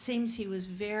 because it seems he was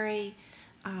very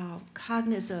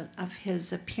cognizant of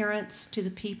his appearance to the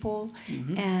people,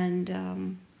 and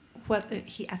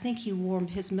I think he wore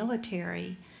his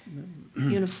military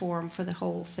uniform for the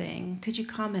whole thing. Could you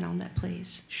comment on that,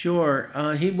 please? Sure.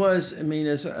 He was,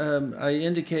 as I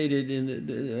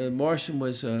indicated, Washington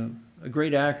was a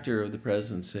great actor of the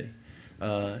presidency.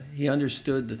 He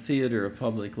understood the theater of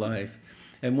public life.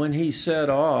 And when he set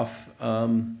off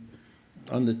on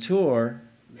the tour,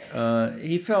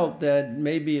 he felt that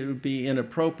maybe it would be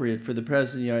inappropriate for the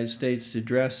President of the United States to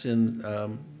dress in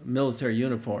military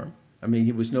uniform.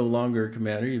 He was no longer a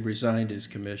commander. He resigned his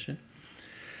commission.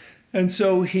 And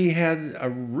so he had a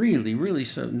really, really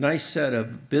nice set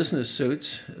of business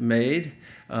suits made.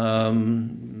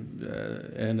 And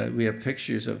we have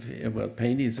pictures of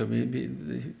paintings of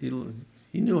him.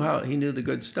 He knew the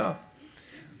good stuff.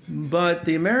 But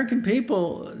the American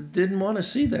people didn't want to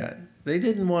see that. They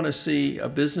didn't want to see a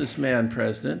businessman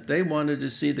president. They wanted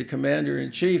to see the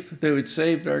commander-in-chief who had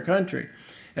saved our country.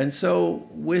 And so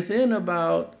within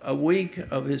about a week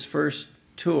of his first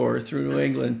tour through New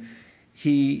England,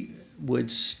 he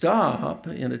would stop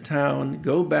in a town,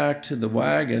 go back to the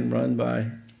wagon run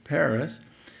by Paris,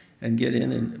 and get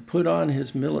in and put on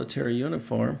his military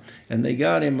uniform. And they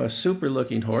got him a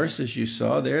super-looking horse, as you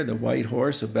saw there, the white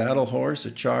horse, a battle horse,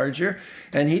 a charger,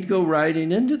 and he'd go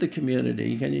riding into the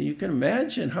community. And you can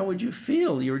imagine, how would you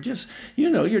feel? You're just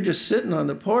sitting on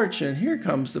the porch, and here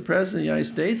comes the President of the United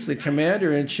States, the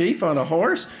commander-in-chief on a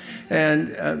horse, and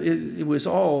it was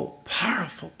all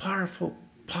powerful, powerful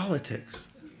politics.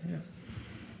 Yeah.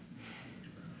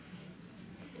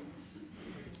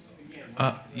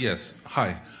 Yes,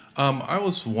 hi. I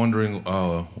was wondering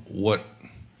what,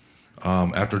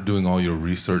 after doing all your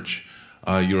research,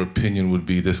 your opinion would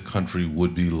be this country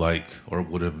would be like, or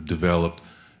would have developed,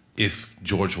 if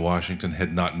George Washington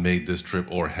had not made this trip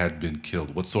or had been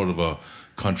killed. What sort of a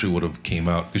country would have came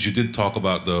out? Because you did talk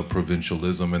about the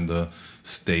provincialism and the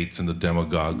states and the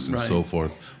demagogues and so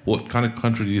forth. What kind of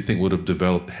country do you think would have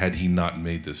developed had he not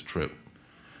made this trip?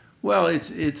 Well,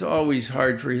 it's always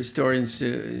hard for historians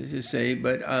to say,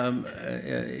 but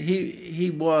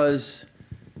he was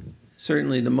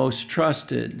certainly the most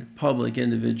trusted public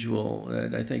individual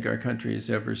that I think our country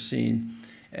has ever seen.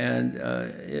 And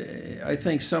I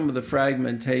think some of the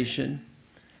fragmentation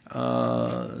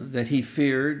that he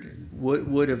feared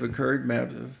would have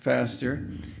occurred faster.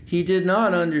 He did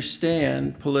not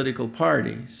understand political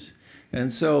parties.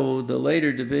 And so the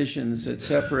later divisions that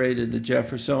separated the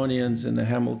Jeffersonians and the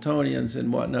Hamiltonians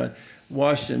and whatnot,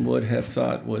 Washington would have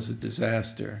thought was a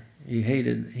disaster. He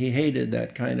hated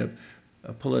that kind of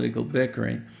political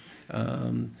bickering.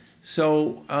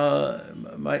 So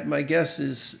my guess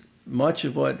is much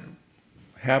of what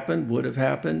happened would have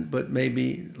happened, but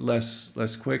maybe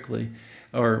less quickly,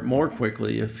 or more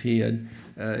quickly if he had.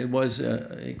 It was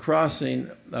crossing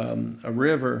a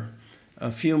river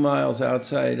a few miles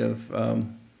outside of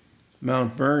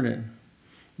Mount Vernon,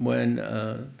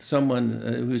 when someone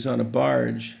who's on a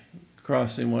barge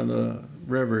crossing one of the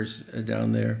rivers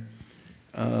down there,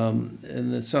 and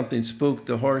then something spooked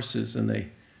the horses, and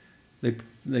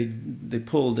they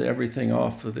pulled everything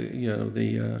off of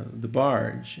the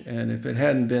barge. And if it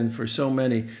hadn't been for so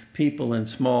many people in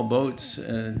small boats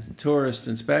and tourists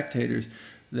and spectators,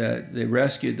 that they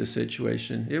rescued the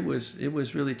situation. It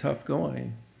was really tough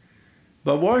going.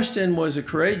 But Washington was a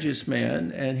courageous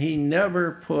man, and he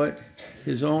never put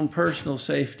his own personal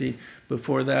safety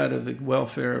before that of the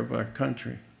welfare of our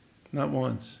country. Not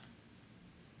once.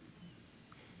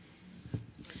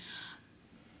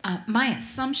 My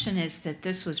assumption is that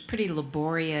this was pretty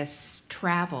laborious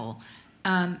travel.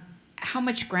 How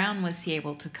much ground was he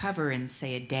able to cover in,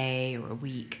 say, a day or a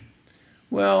week?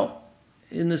 Well,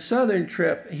 in the southern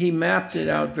trip, he mapped it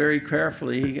out very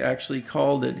carefully. He actually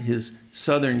called it his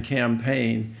Southern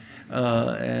Campaign,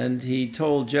 and he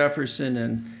told Jefferson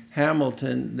and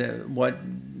Hamilton that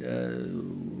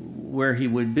where he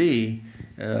would be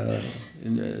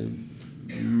in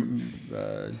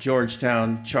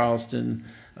Georgetown, Charleston,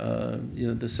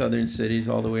 the southern cities,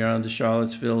 all the way around to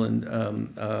Charlottesville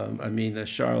and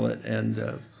Charlotte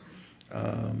and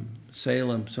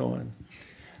Salem, so on.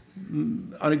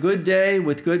 On a good day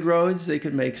with good roads, they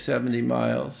could make 70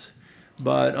 miles.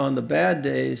 But on the bad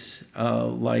days,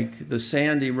 like the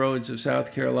sandy roads of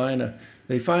South Carolina,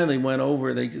 they finally went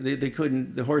over. They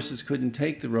couldn't. The horses couldn't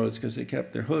take the roads because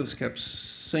their hooves kept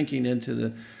sinking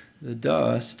into the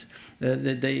dust.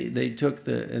 They took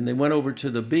and they went over to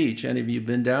the beach. Any of you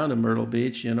been down to Myrtle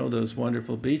Beach? You know those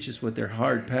wonderful beaches with their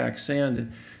hard packed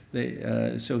sand.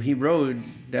 And so he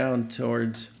rode down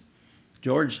towards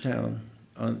Georgetown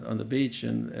on the beach,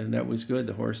 and that was good.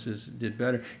 The horses did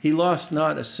better. He lost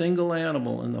not a single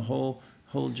animal in the whole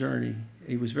journey.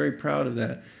 He was very proud of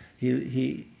that.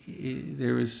 He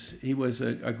was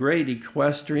a great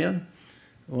equestrian,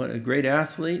 a great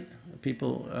athlete.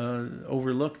 People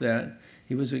overlook that.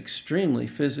 He was extremely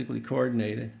physically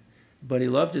coordinated, but he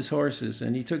loved his horses,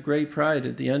 and he took great pride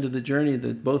at the end of the journey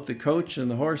that both the coach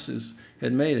and the horses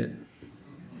had made it.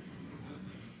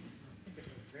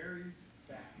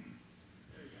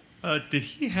 Did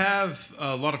he have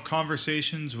a lot of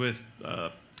conversations with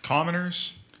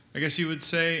commoners, I guess you would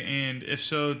say? And if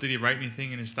so, did he write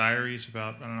anything in his diaries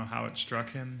about, I don't know, how it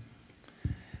struck him?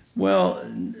 Well,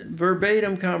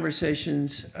 verbatim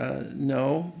conversations,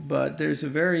 no, but there's a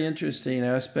very interesting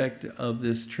aspect of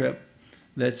this trip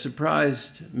that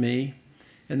surprised me,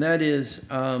 and that is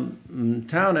town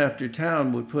after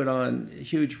town would put on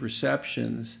huge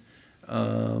receptions.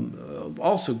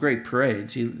 Also great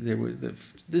parades.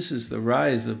 This is the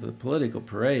rise of the political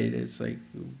parade. It's like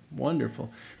wonderful.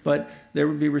 But there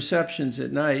would be receptions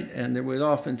at night, and there would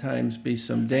oftentimes be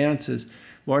some dances.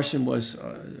 Washington was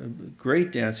a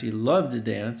great dancer. He loved to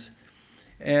dance,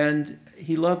 and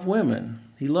he loved women.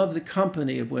 He loved the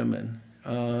company of women.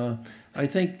 I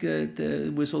think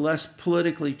it was a less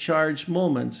politically charged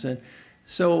moments, and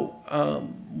so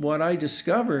what I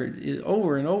discovered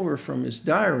over and over from his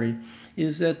diary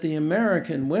is that the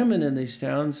American women in these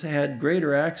towns had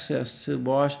greater access to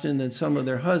Washington than some of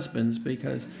their husbands,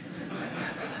 because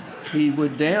he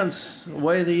would dance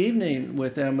away the evening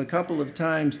with them. A couple of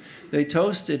times they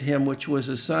toasted him, which was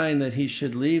a sign that he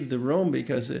should leave the room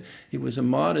because he was a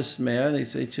modest man. They'd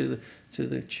say to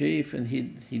the chief, and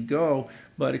he'd go.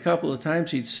 But a couple of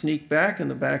times he'd sneak back in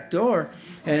the back door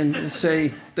and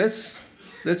say, let's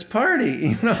party,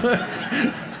 you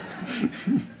know.